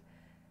weekend, said,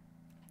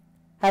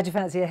 "How do you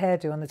fancy a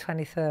hairdo on the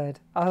 23rd?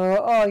 I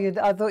thought, oh,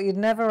 I thought you'd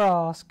never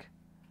ask.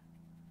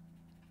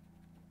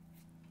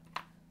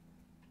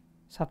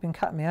 So I've been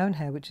cutting my own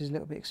hair, which is a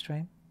little bit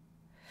extreme.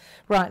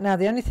 Right, now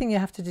the only thing you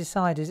have to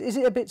decide is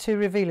it a bit too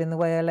revealing the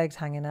way her leg's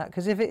hanging out?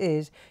 Because if it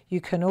is, you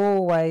can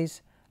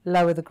always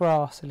lower the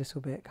grass a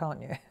little bit,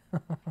 can't you?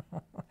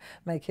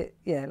 Make it,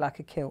 yeah, like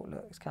a kilt.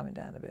 Look, it's coming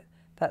down a bit.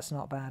 That's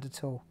not bad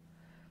at all.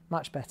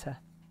 Much better.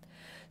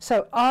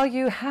 So are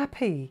you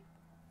happy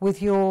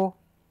with your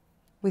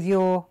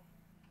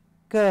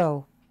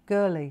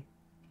girlie?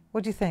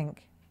 What do you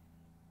think?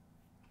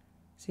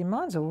 See,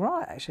 mine's all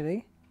right,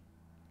 actually.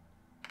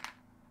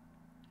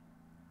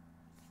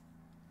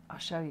 I'll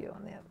show you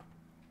on the other.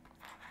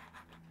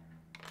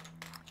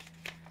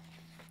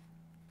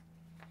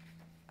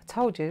 I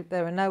told you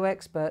there are no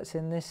experts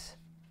in this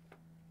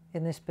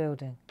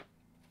building.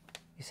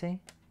 You see?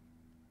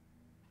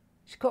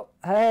 Her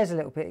hair's a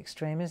little bit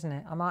extreme, isn't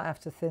it? I might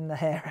have to thin the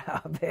hair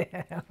out a bit.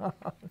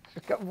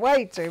 She's got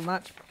way too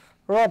much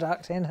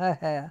product in her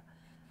hair.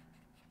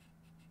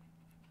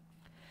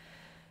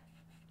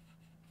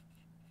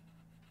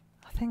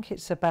 I think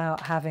it's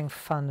about having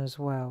fun as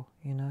well,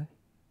 you know.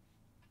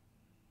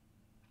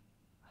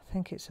 I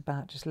think it's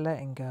about just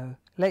letting go.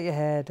 Let your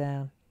hair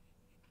down.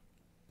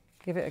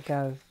 Give it a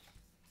go.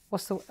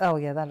 What's the... Oh,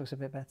 yeah, that looks a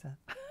bit better.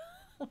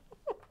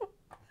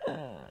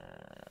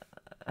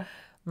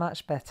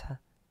 Much better.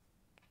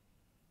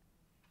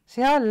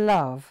 See, I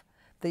love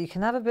that you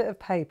can have a bit of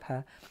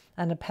paper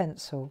and a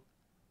pencil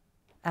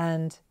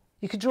and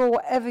you can draw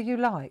whatever you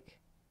like.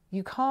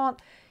 You can't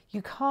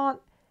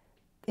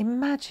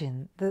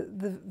imagine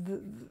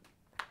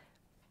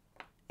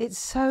it's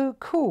so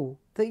cool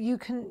that you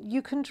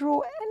can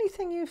draw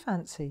anything you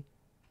fancy.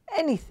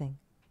 Anything.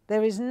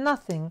 There is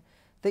nothing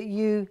that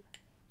you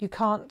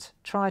can't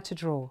try to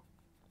draw.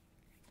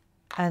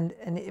 And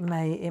it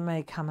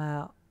may come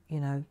out, you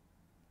know,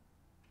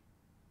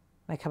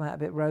 may come out a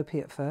bit ropey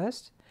at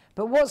first.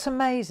 But what's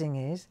amazing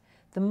is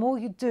the more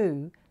you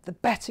do, the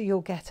better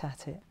you'll get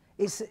at it.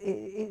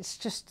 It's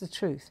just the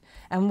truth.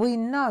 And we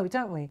know,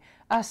 don't we,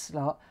 us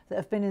lot that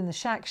have been in the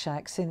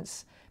SHAC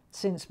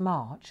since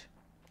March,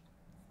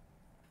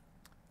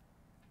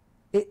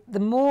 the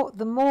more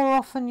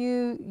often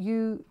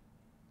you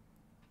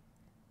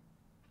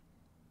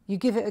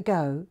give it a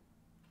go,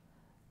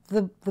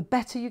 the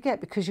better you get,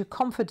 because your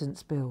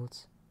confidence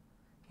builds,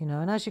 you know.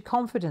 And as your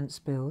confidence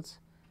builds,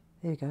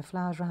 there you go,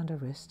 flowers round her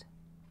wrist.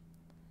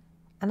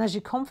 And as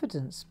your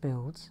confidence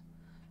builds,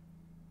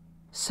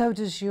 so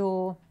does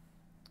your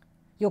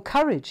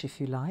courage, if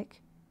you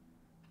like.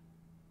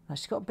 Now,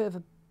 she's got a bit of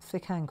a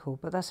thick ankle,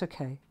 but that's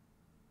okay.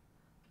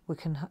 We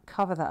can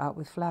cover that up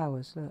with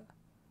flowers, look,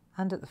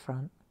 and at the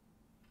front.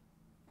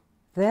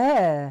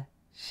 There,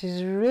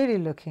 she's really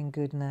looking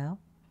good now.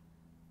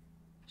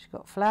 She's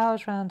got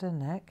flowers round her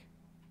neck.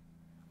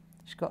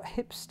 She's got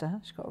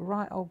hipster. She's got a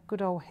right old,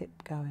 good old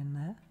hip going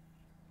there.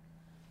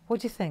 What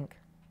do you think?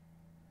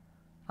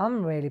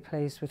 I'm really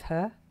pleased with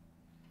her.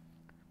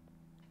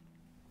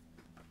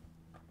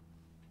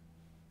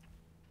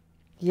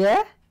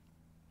 Yeah?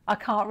 I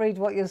can't read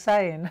what you're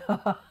saying.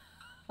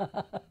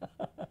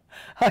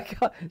 I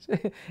can't.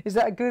 Is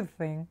that a good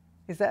thing?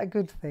 Is that a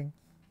good thing?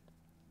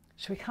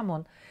 Shall we come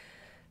on?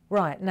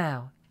 Right,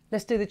 now,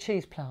 let's do the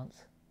cheese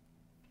plants.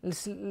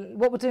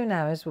 What we'll do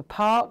now is we'll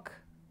park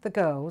the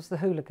girls, the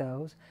hula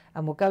girls,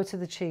 and we'll go to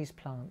the cheese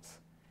plants.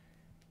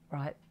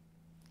 Right?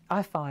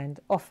 I find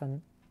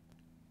often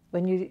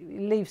when you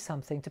leave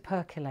something to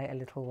percolate a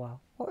little while.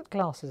 What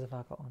glasses have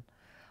I got on?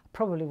 I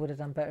probably would have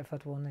done better if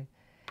I'd worn these.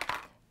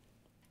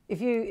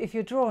 If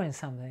you're drawing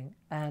something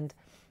and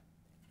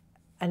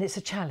it's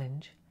a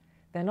challenge,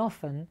 then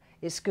often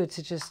it's good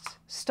to just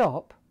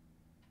stop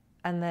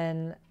and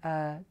then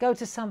go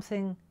to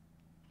something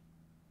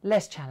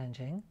less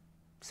challenging,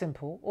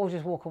 simple, or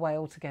just walk away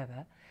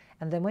altogether.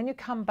 And then when you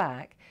come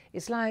back,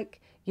 it's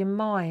like your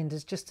mind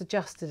has just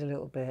adjusted a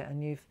little bit,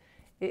 and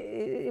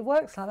it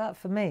works like that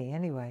for me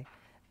anyway.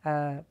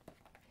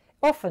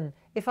 Often,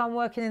 if I'm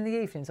working in the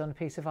evenings on a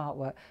piece of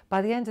artwork,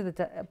 by the end of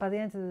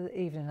the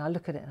evening, I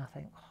look at it and I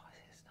think, oh,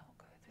 this is not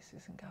good. This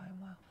isn't going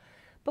well.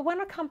 But when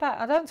I come back,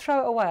 I don't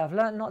throw it away. I've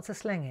learned not to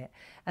sling it.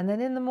 And then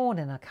in the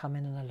morning, I come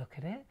in and I look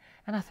at it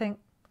and I think,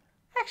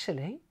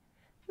 actually,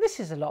 this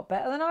is a lot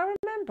better than I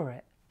remember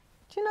it.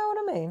 Do you know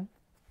what I mean?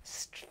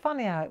 It's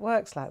funny how it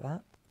works like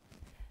that.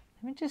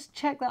 Let me just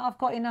check that I've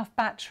got enough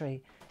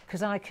battery,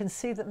 because I can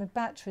see that my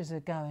batteries are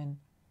going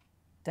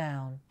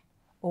down.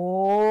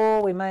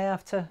 Or we may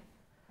have to...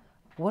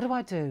 What do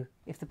I do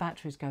if the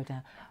batteries go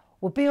down?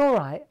 We'll be all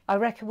right. I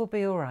reckon we'll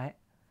be all right.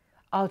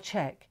 I'll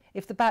check.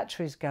 If the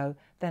batteries go,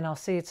 then I'll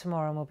see you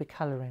tomorrow and we'll be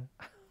colouring.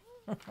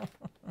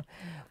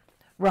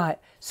 Right,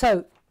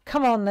 so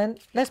come on then.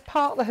 Let's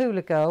park the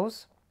hula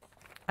girls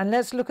and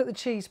let's look at the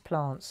cheese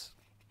plants.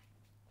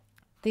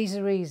 These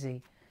are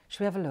easy.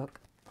 Shall we have a look?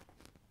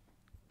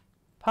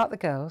 Park the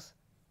girls.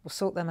 We'll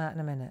sort them out in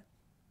a minute.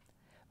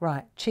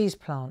 Right, cheese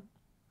plant.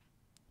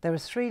 There are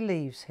 3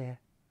 leaves here.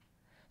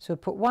 So we'll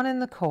put one in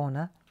the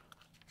corner.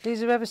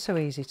 These are ever so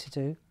easy to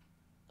do.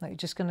 Like, you're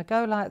just going to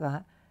go like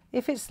that.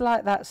 If it's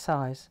like that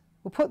size,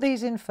 we'll put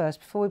these in first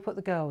before we put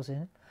the girls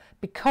in,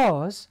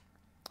 because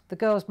the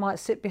girls might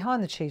sit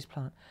behind the cheese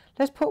plant.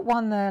 Let's put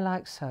one there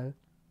like so.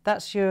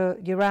 That's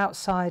your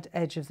outside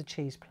edge of the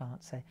cheese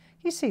plant. So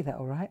you see that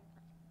all right?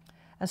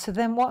 And so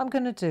then what I'm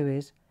going to do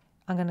is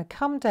I'm going to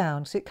come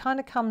down, so it kind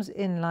of comes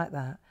in like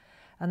that,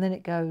 and then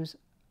it goes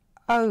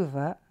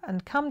over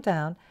and come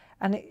down,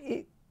 and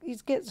it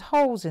gets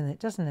holes in it,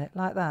 doesn't it?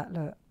 Like that,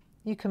 look.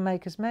 You can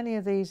make as many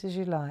of these as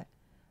you like.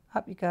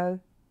 Up you go,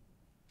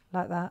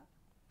 like that.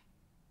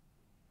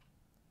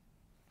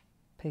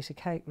 Piece of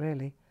cake,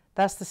 really.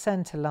 That's the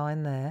centre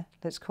line there.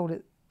 Let's call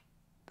it,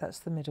 that's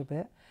the middle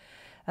bit.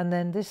 And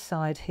then this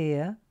side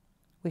here,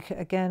 we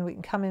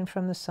can come in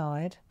from the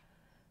side.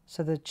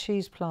 So the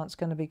cheese plant's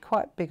going to be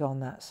quite big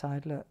on that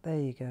side. Look, there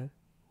you go.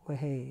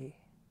 Wahee.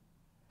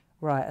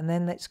 Right, and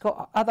then it's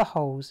got other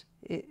holes.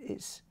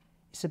 It's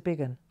a big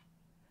one.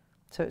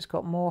 So it's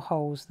got more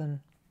holes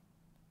than...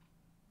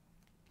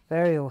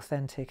 Very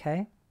authentic,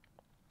 eh?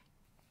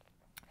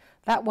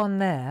 That one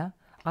there,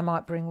 I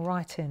might bring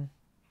right in.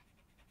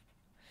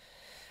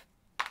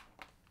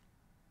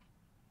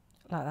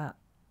 Like that.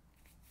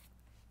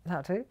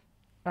 That'll do.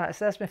 Right,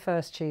 so that's my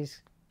first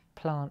cheese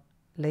plant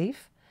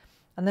leaf.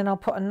 And then I'll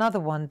put another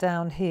one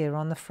down here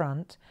on the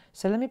front.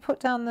 So let me put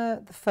down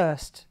the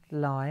first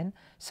line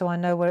so I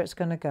know where it's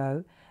going to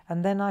go.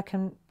 And then I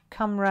can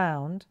come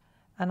round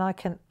and I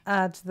can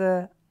add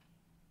the...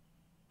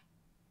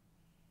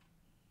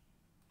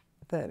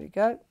 There we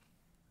go.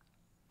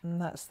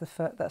 And that's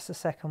the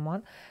second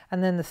one.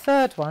 And then the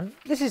third one,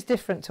 this is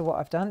different to what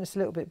I've done. It's a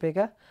little bit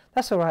bigger.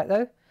 That's all right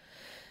though.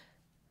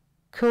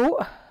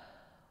 Cool.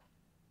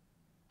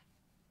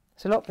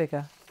 It's a lot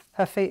bigger.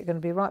 Her feet are going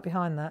to be right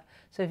behind that.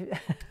 So,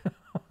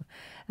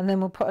 and then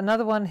we'll put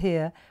another one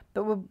here,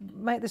 but we'll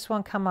make this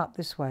one come up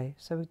this way.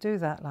 So we do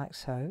that like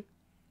so,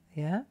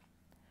 yeah.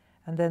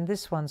 And then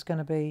this one's going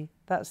to be,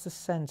 that's the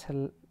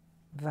centre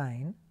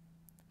vein.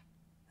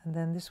 And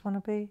then this one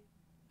will be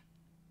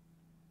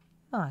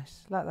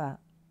nice, like that.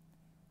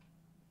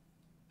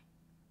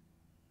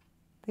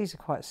 These are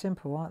quite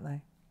simple, aren't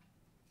they?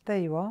 There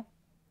you are.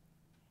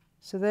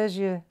 So there's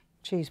your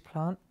cheese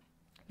plant.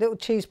 Little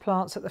cheese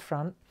plants at the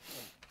front.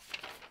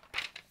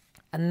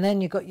 And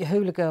then you've got your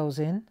hula girls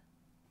in.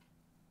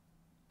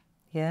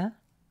 Yeah.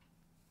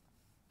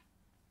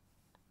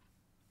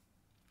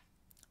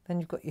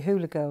 Then you've got your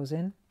hula girls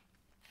in.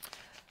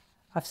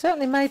 I've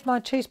certainly made my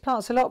cheese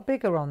plants a lot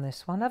bigger on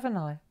this one, haven't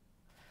I?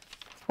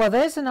 Well,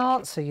 there's an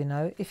answer, you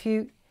know. If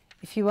you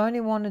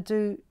only want to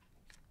do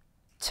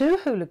 2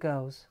 hula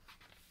girls.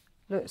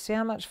 Look, see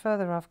how much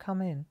further I've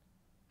come in.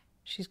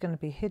 She's going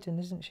to be hidden,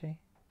 isn't she?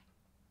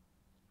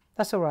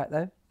 That's all right,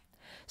 though.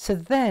 So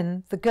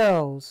then the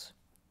girls,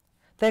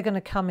 they're going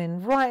to come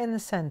in right in the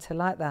centre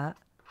like that.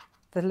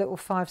 The little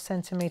 5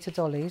 centimetre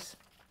dollies.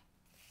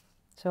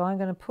 So I'm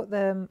going to put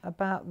them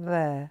about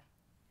there.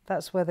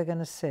 That's where they're going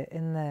to sit,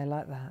 in there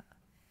like that.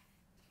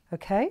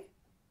 Okay?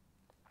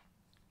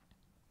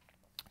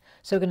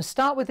 So we're going to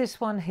start with this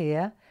one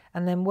here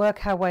and then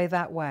work our way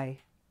that way.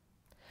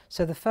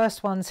 So the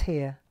first one's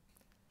here.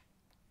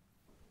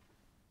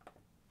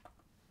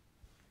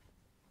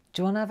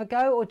 Do you want to have a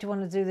go, or do you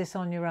want to do this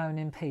on your own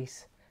in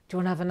peace? Do you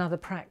want to have another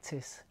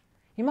practice?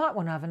 You might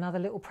want to have another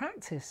little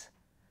practice.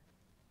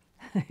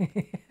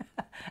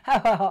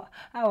 How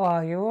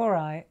are you? All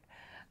right.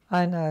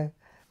 I know.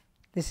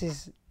 This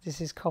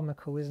is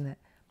comical, isn't it?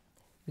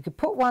 We could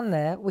put one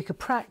there. We could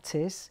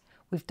practice.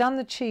 We've done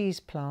the cheese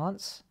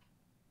plants.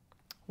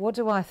 What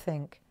do I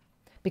think?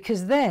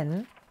 Because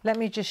then, let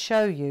me just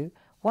show you,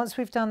 once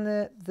we've done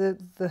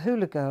the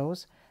hula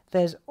girls,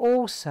 there's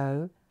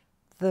also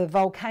the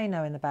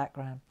volcano in the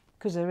background,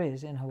 because there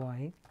is in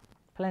Hawaii.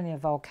 Plenty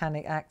of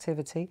volcanic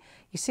activity.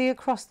 You see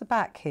across the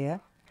back here,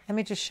 let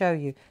me just show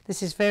you.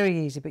 This is very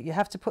easy, but you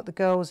have to put the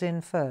girls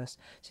in first.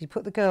 So you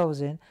put the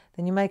girls in,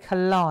 then you make a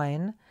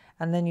line,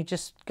 and then you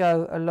just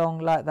go along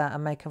like that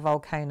and make a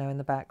volcano in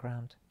the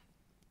background.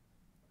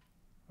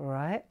 All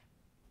right?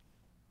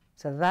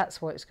 So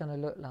that's what it's going to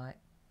look like.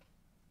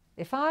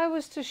 If I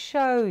was to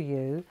show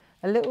you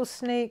a little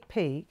sneak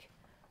peek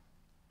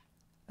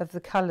of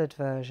the coloured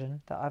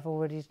version that I've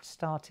already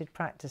started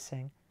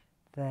practicing,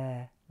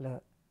 there,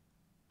 look.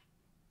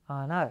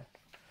 I know.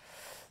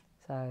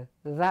 So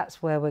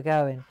that's where we're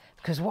going.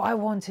 Because what I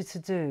wanted to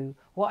do,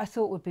 what I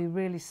thought would be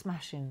really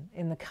smashing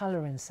in the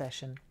colouring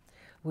session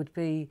would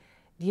be,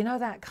 you know,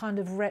 that kind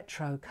of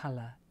retro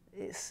colour.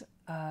 It's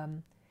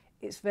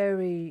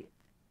very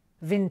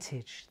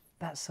vintage.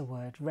 That's the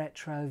word,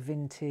 retro,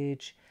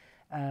 vintage,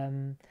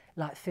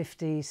 like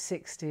 50s,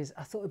 60s.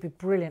 I thought it would be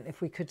brilliant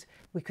if we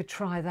could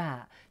try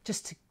that,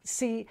 just to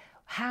see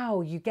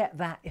how you get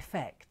that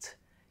effect,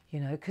 you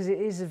know, because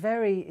it's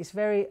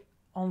very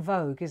en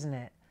vogue, isn't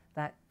it?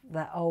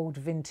 That old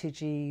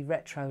vintagey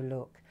retro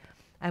look,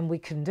 and we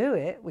can do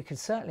it. We can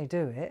certainly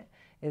do it.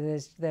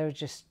 There are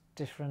just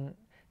different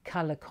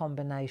colour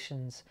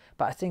combinations,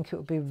 but I think it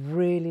would be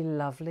really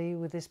lovely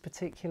with this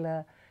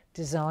particular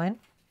design.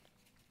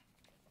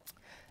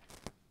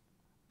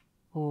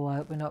 Oh, I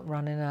hope we're not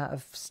running out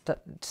of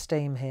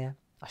steam here.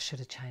 I should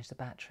have changed the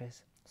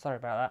batteries. Sorry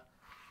about that.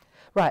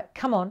 Right,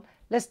 come on.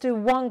 Let's do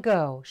one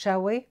girl,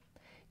 shall we?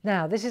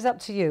 Now, this is up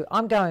to you.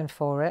 I'm going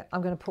for it.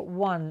 I'm going to put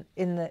one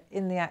in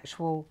the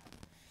actual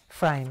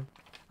frame.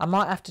 I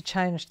might have to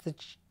change the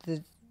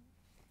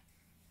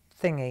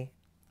thingy.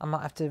 I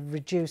might have to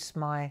reduce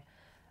my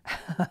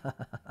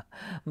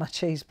my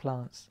cheese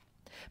plants.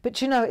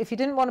 But you know, if you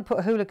didn't want to put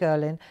a hula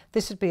girl in,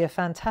 this would be a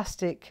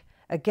fantastic,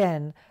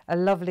 again, a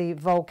lovely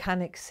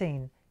volcanic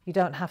scene. You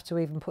don't have to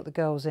even put the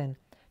girls in.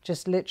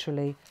 Just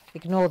literally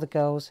ignore the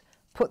girls,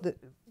 put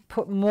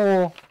put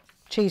more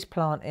cheese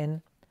plant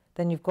in,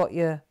 then you've got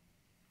your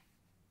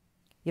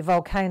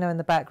volcano in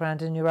the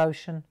background and your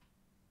ocean,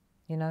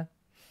 you know.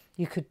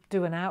 You could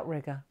do an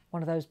outrigger,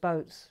 one of those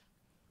boats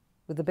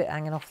with the bit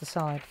hanging off the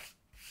side.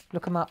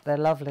 Look them up, they're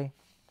lovely.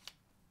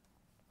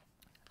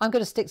 I'm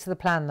going to stick to the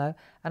plan though,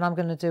 and I'm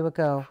going to do a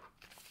girl.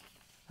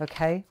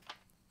 Okay?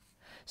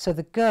 So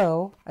the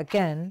girl,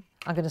 again,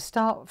 I'm going to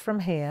start from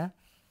here,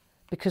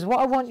 because what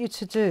I want you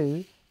to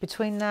do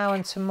between now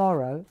and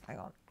tomorrow, hang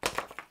on,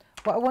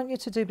 what I want you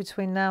to do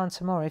between now and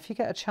tomorrow, if you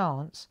get a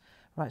chance,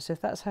 right, so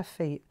if that's her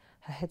feet,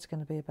 her head's going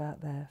to be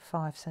about there,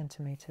 5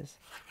 centimetres,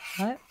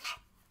 right?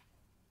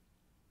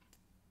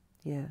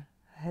 Yeah,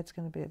 her head's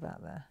going to be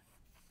about there,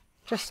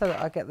 just so that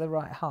I get the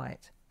right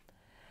height.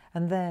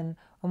 And then,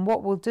 and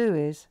what we'll do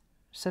is,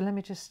 so let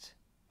me just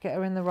get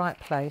her in the right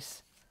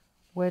place.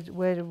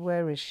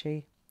 Where is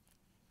she?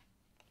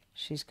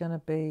 She's going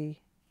to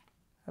be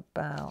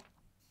about,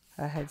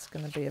 her head's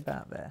going to be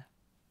about there.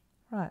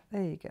 Right,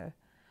 there you go.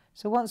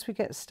 So once we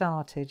get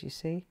started, you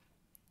see,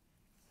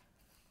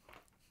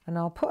 and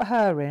I'll put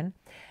her in.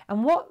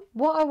 And what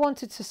I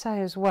wanted to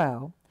say as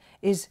well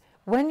is,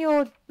 when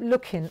you're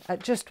looking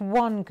at just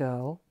one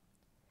girl,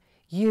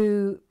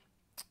 you're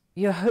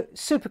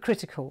super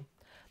critical.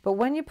 But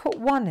when you put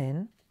one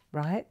in,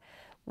 right,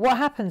 what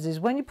happens is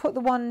when you put the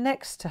one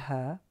next to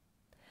her,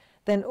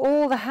 then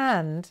all the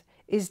hand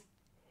is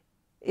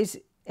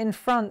in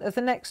front of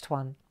the next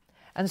one.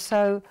 And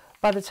so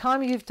by the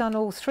time you've done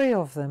all 3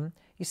 of them,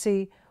 you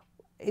see,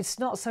 it's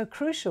not so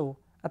crucial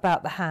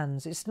about the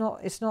hands. It's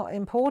not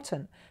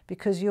important,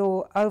 because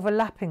you're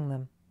overlapping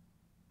them.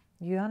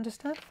 You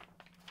understand?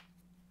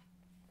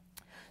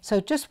 So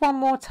just one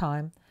more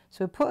time.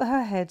 So we'll put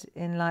her head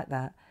in like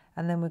that,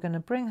 and then we're going to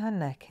bring her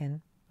neck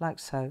in like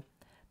so.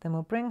 Then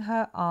we'll bring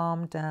her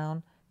arm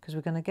down, because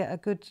we're going to get a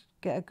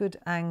good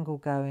angle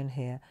going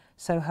here.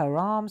 So her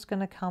arm's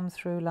going to come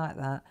through like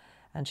that,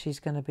 and she's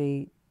going to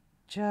be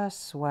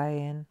just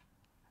swaying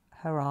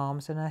her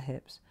arms and her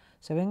hips.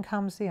 So in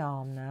comes the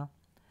arm now,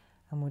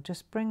 and we'll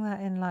just bring that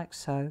in like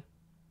so,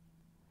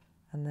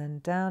 and then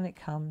down it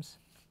comes,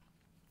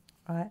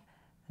 right?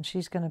 And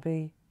she's going to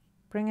be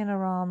bringing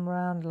her arm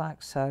round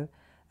like so,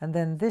 and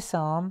then this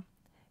arm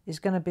is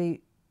going to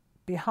be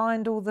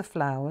behind all the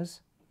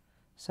flowers.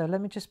 So let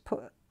me just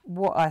put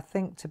what I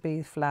think to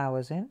be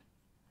flowers in.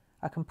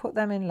 I can put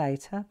them in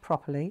later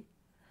properly.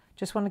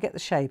 Just want to get the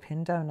shape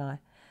in, don't I?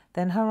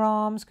 Then her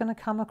arm's going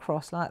to come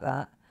across like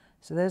that.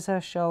 So there's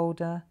her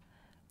shoulder,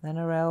 then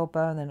her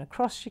elbow, and then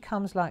across she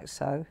comes like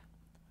so.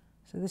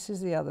 So this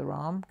is the other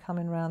arm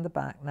coming round the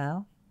back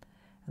now.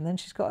 And then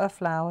she's got her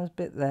flowers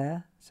bit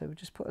there. So we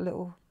just put a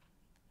little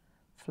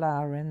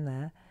flower in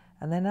there.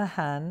 And then her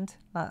hand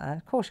like that.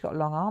 Of course she's got a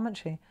long arm, hasn't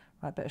she?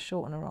 Right, better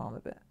shorten her arm a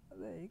bit.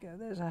 There you go,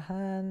 there's her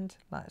hand,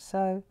 like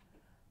so.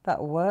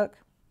 That'll work.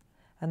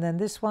 And then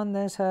this one,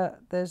 there's her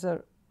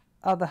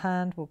other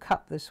hand. We'll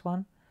cup this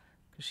one,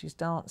 because she's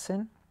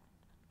dancing.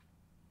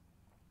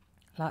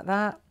 Like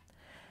that.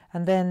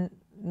 And then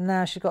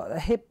now she's got a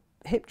hip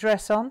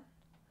dress on.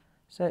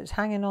 So it's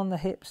hanging on the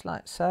hips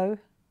like so.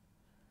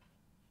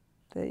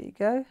 There you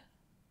go.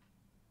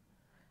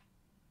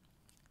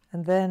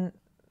 And then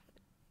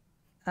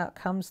out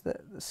comes the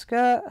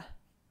skirt.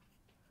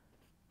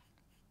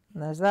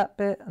 And there's that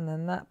bit, and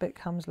then that bit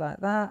comes like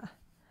that.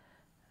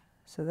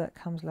 So that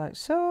comes like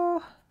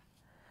so.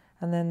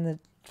 And then the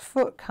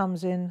foot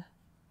comes in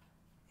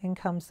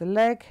comes the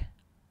leg,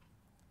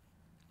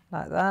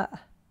 like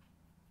that.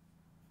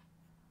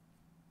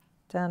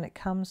 Down it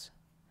comes.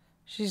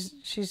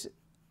 She's,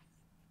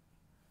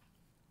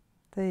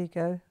 there you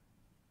go.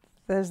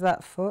 There's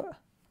that foot.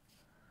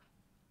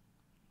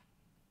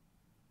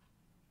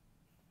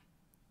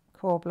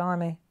 Cool,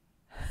 blimey.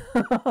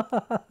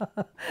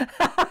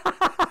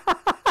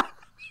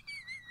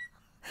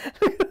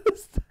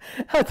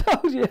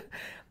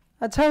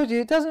 I told you,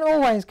 it doesn't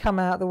always come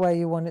out the way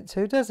you want it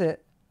to, does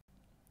it?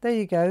 There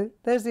you go.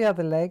 There's the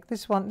other leg.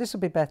 This one, this will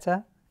be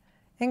better.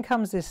 In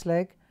comes this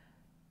leg.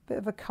 Bit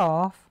of a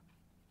calf.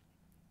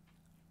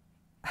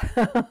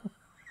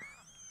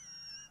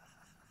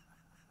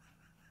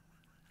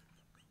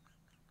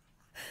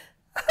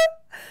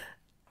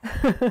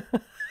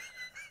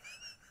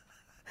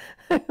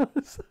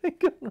 What's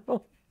going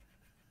wrong?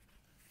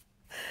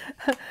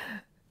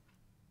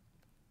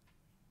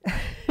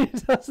 He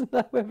doesn't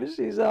know whether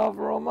she's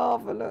Arthur or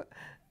Martha. Look,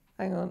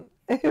 hang on.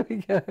 Here we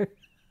go.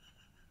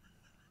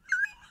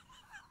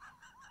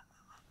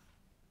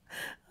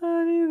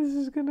 I knew this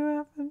was going to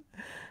happen.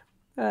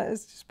 Right,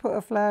 let's just put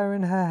a flower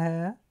in her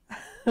hair.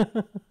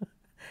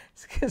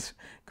 Let's just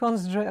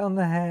concentrate on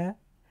the hair.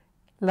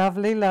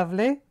 Lovely,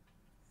 lovely.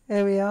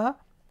 Here we are.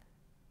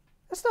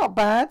 That's not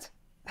bad.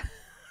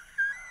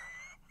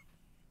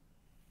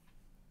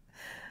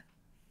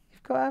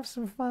 You've got to have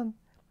some fun.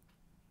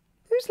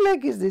 Whose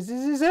leg is this?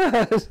 Is this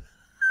hers?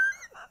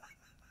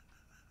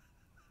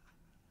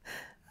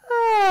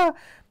 Ah,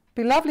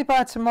 be lovely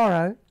by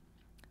tomorrow.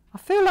 I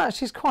feel like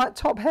she's quite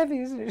top heavy,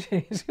 isn't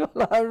she? She's got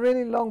like a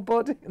really long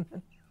body.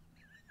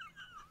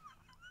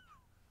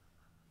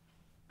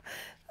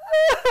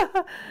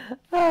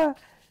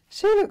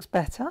 She looks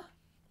better.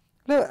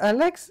 Look, her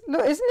legs,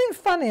 look, isn't it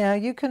funny how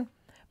you can,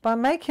 by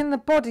making the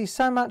body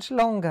so much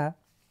longer,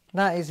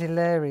 that is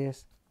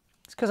hilarious.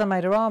 It's because I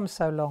made her arms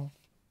so long.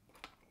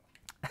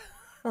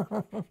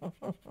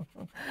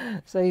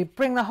 So you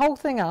bring the whole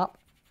thing up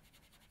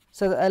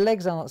so that her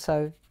legs aren't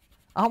so,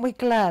 aren't we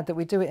glad that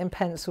we do it in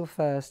pencil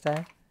first, eh?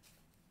 You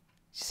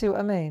see what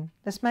I mean?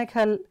 Let's make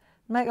her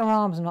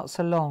arms not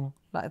so long.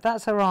 Like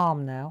that's her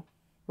arm now.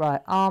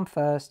 Right, arm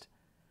first.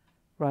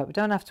 Right, we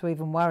don't have to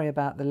even worry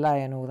about the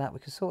lay and all that. We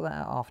can sort that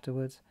out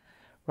afterwards.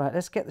 Right,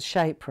 let's get the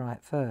shape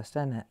right first,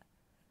 isn't it?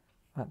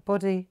 Right,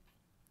 body.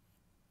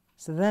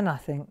 So then I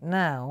think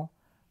now,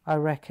 I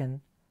reckon,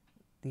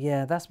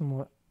 yeah, that's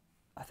more,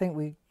 I think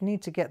we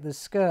need to get the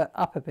skirt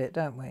up a bit,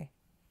 don't we?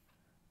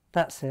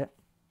 That's it.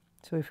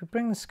 So if we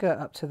bring the skirt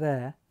up to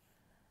there,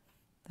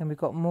 then we've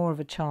got more of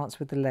a chance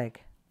with the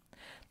leg.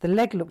 The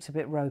leg looked a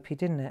bit ropey,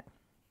 didn't it?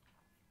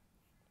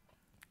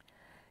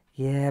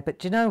 Yeah, but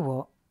do you know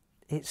what?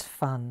 It's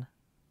fun.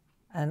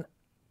 And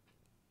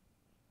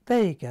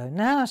there you go.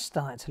 Now it's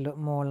starting to look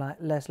more like,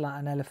 less like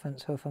an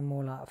elephant's hoof and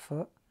more like a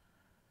foot.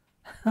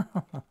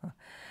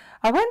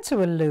 I went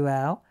to a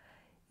luau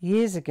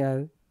years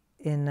ago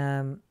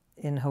in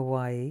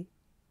Hawaii,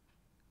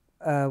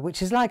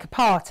 which is like a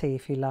party,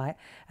 if you like,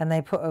 and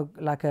they put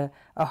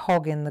a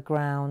hog in the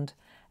ground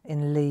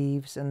in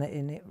leaves, and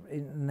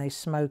they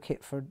smoke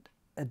it for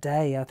a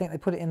day. I think they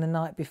put it in the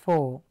night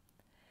before,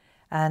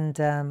 and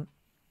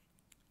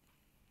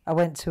I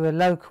went to a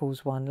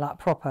locals one, like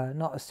proper,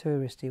 not a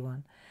touristy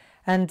one,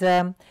 and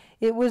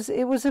it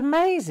was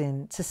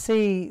amazing to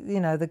see, you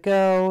know, the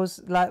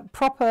girls, like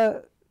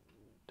proper,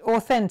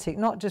 authentic,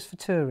 not just for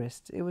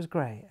tourists. It was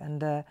great,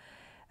 and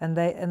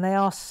they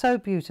are so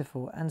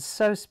beautiful and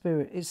so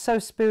it's so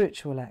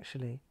spiritual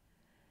actually.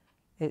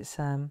 It's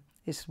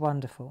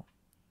wonderful.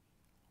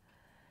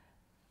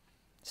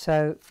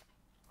 So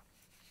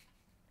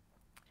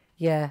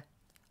yeah,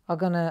 I'm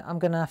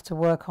gonna have to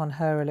work on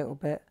her a little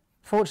bit.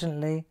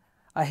 Fortunately,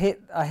 I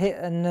hit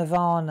a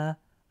nirvana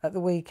at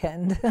the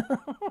weekend.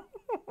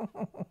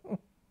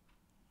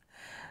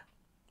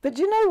 But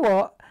you know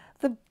what?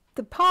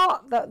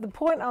 The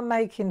point I'm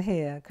making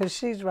here, because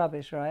she's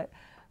rubbish, right?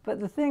 But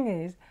the thing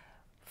is,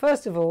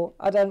 first of all,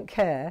 I don't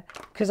care,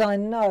 because I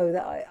know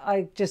that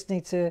I just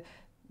need to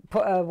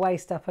put her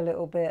waist up a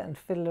little bit and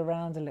fiddle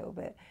around a little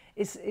bit.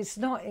 It's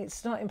not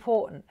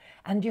important,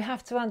 and you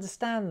have to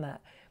understand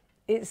that.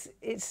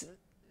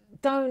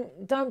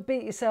 Don't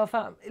beat yourself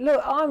up.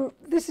 Look,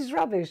 this is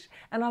rubbish,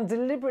 and I'm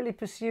deliberately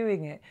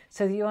pursuing it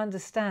so that you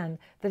understand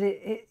that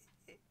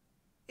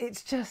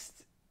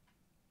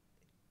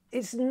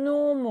it's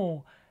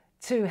normal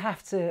to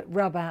have to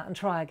rub out and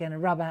try again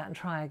and rub out and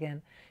try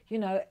again. You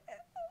know,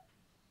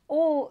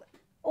 all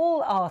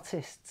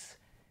artists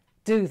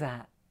do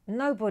that.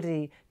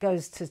 Nobody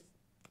goes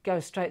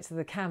straight to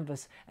the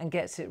canvas and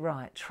gets it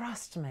right.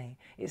 Trust me,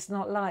 it's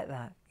not like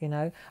that, you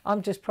know.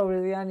 I'm just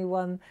probably the only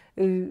one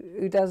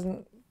who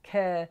doesn't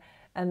care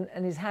and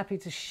is happy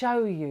to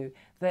show you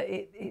that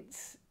it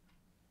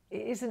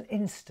isn't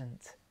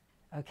instant,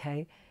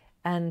 okay?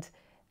 And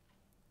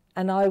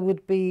I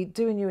would be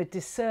doing you a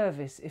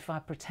disservice if I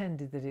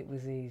pretended that it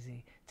was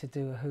easy to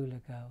do a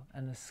hula girl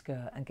and a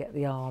skirt and get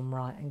the arm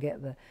right and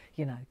get the,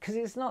 you know, because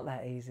it's not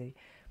that easy.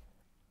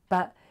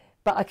 But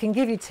I can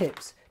give you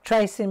tips.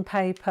 Tracing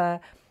paper,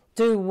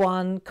 do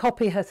one,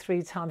 copy her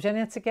 3 times. You only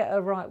have to get her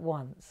right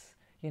once,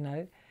 you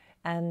know,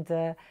 and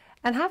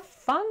have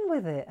fun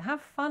with it.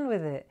 Have fun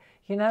with it,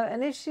 you know.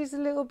 And if she's a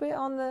little bit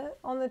on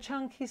the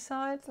chunky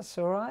side, that's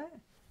all right.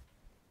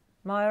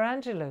 Maya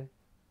Angelou,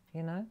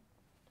 you know.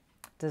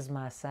 Does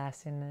my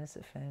sassiness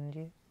offend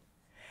you?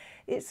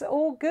 It's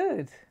all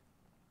good.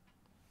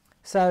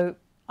 So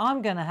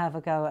I'm going to have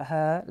a go at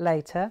her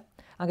later.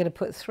 I'm going to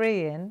put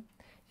 3 in.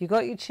 You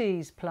got your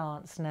cheese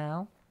plants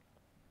now.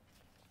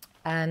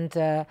 And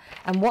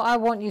what I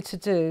want you to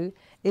do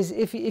is,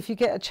 if you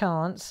get a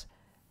chance,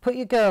 put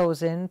your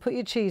girls in, put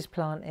your cheese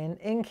plant in,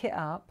 ink it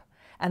up,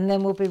 and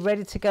then we'll be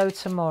ready to go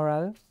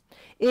tomorrow.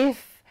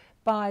 If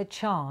by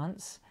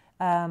chance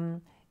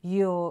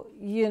you're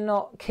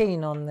not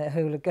keen on the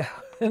hula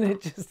girl and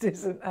it just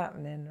isn't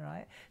happening,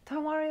 right?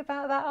 Don't worry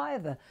about that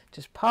either.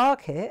 Just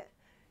park it,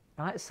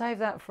 right? Save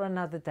that for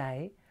another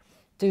day.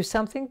 Do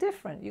something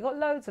different. You've got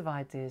loads of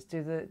ideas.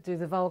 Do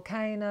the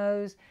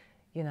volcanoes.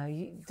 You know,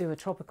 you do a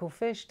tropical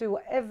fish, do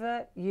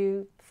whatever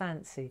you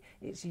fancy.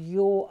 It's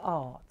your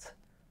art,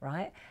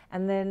 right?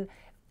 And then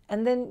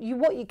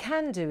what you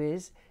can do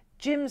is,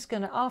 Jim's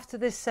going to, after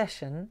this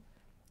session,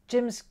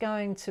 Jim's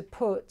going to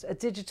put a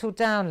digital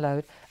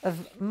download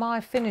of my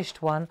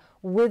finished one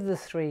with the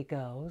 3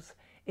 girls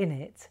in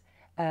it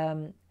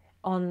on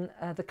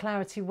the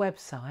Clarity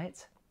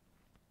website.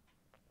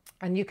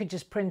 And you can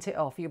just print it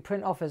off. You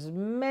print off as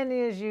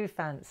many as you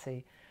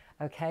fancy,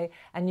 okay?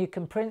 And you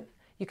can print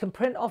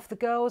off the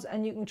girls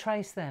and you can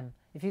trace them.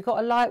 If you've got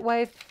a light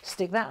wave,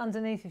 stick that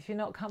underneath. If you're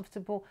not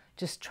comfortable,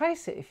 just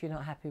trace it if you're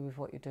not happy with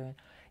what you're doing.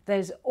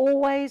 There's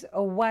always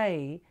a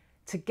way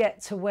to get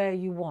to where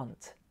you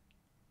want.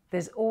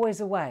 There's always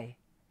a way.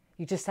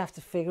 You just have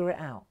to figure it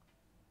out,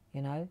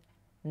 you know.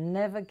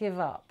 Never give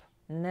up.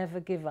 Never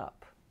give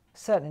up.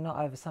 Certainly not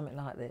over something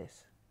like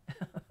this.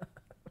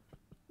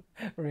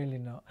 Really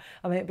not.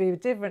 I mean, it'd be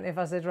different if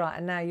I said, right,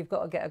 and now you've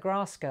got to get a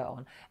grass skirt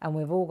on and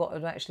we've all got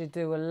to actually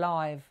do a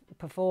live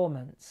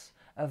performance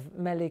of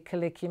Mele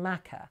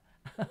Kalikimaka.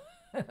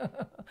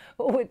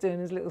 All we're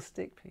doing is little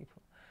stick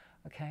people,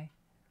 okay?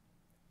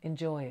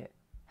 Enjoy it.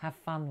 Have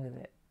fun with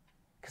it.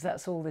 Because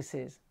that's all this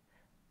is.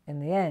 In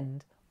the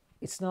end,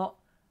 it's not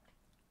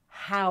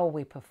how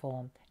we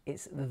perform,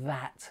 it's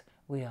that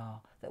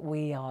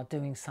we are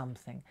doing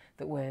something,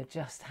 that we're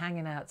just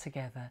hanging out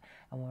together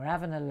and we're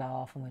having a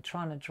laugh and we're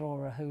trying to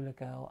draw a hula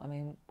girl. I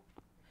mean,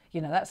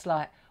 you know, that's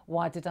like,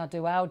 why did I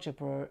do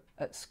algebra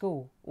at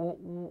school?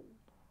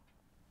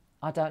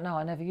 I don't know.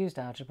 I never used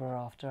algebra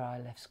after I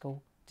left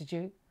school. Did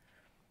you?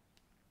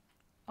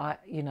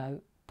 You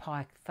know,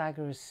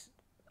 Pythagoras,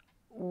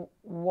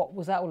 what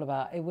was that all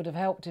about? It would have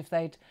helped if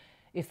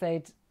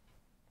they'd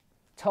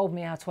told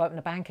me how to open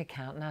a bank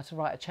account and how to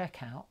write a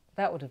check out.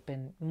 That would have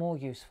been more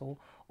useful,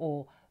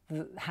 or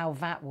how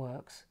VAT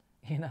works,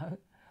 you know.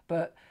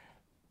 But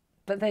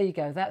there you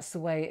go. That's the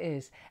way it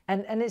is,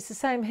 and it's the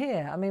same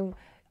here. I mean,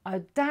 I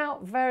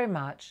doubt very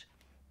much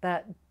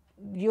that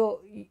you're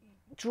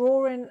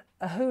drawing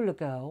a hula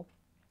girl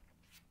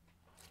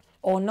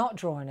or not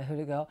drawing a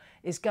hula girl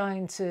is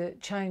going to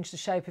change the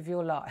shape of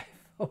your life.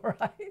 All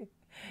right,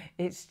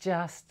 it's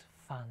just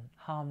fun,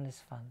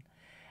 harmless fun.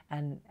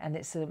 And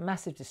it's a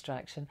massive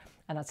distraction.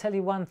 And I'll tell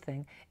you one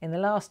thing, in the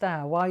last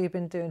hour, while you've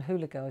been doing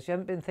hula girls, you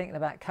haven't been thinking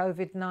about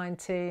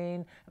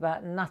COVID-19,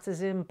 about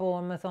nutters in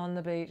Bournemouth on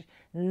the beach.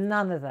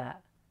 None of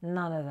that.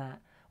 None of that.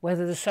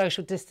 Whether the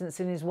social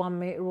distancing is 1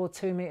 metre or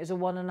 2 metres or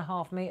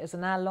 1.5 metres,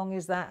 and how long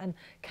is that, and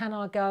can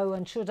I go,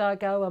 and should I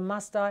go, and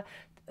must I?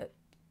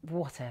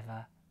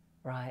 Whatever,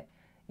 right?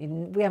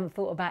 We haven't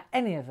thought about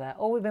any of that.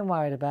 All we've been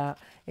worried about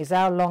is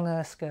how long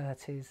her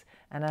skirt is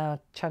and how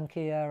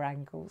chunky her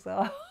ankles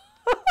are.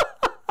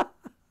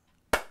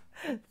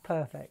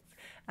 Perfect,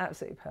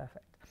 absolutely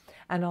perfect.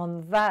 And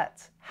on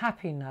that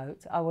happy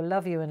note, I will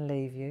love you and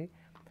leave you.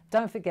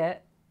 Don't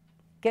forget,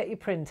 get your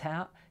print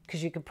out,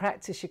 because you can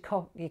practice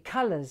your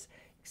colours,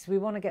 because we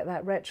want to get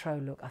that retro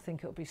look. I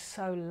think it'll be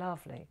so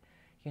lovely,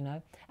 you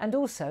know. And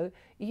also,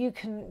 you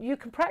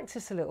can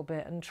practice a little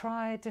bit and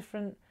try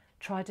different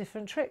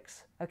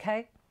tricks,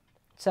 okay?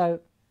 So,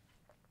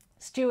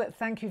 Stuart,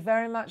 thank you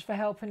very much for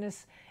helping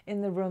us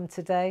in the room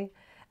today.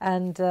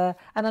 And I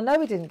know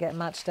we didn't get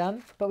much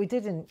done, but we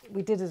did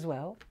as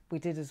well. We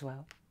did as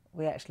well.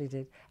 We actually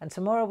did. And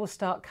tomorrow we'll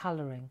start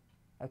colouring,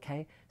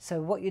 okay?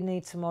 So what you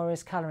need tomorrow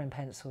is colouring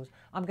pencils.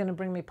 I'm going to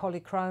bring me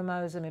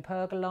polychromos and my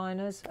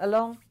pergoliners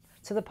along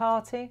to the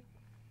party.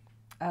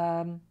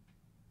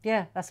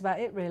 Yeah, that's about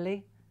it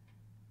really.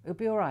 It'll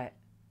be all right.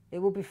 It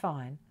will be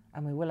fine,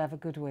 and we will have a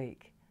good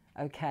week.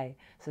 Okay,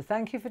 so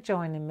thank you for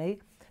joining me.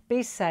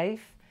 Be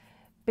safe,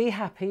 be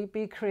happy,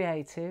 be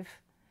creative,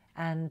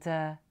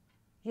 and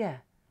yeah,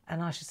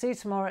 and I shall see you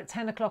tomorrow at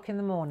 10 o'clock in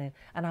the morning.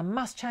 And I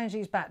must change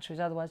these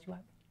batteries, otherwise you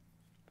won't.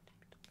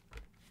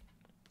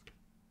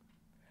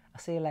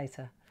 I'll see you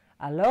later.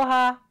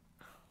 Aloha!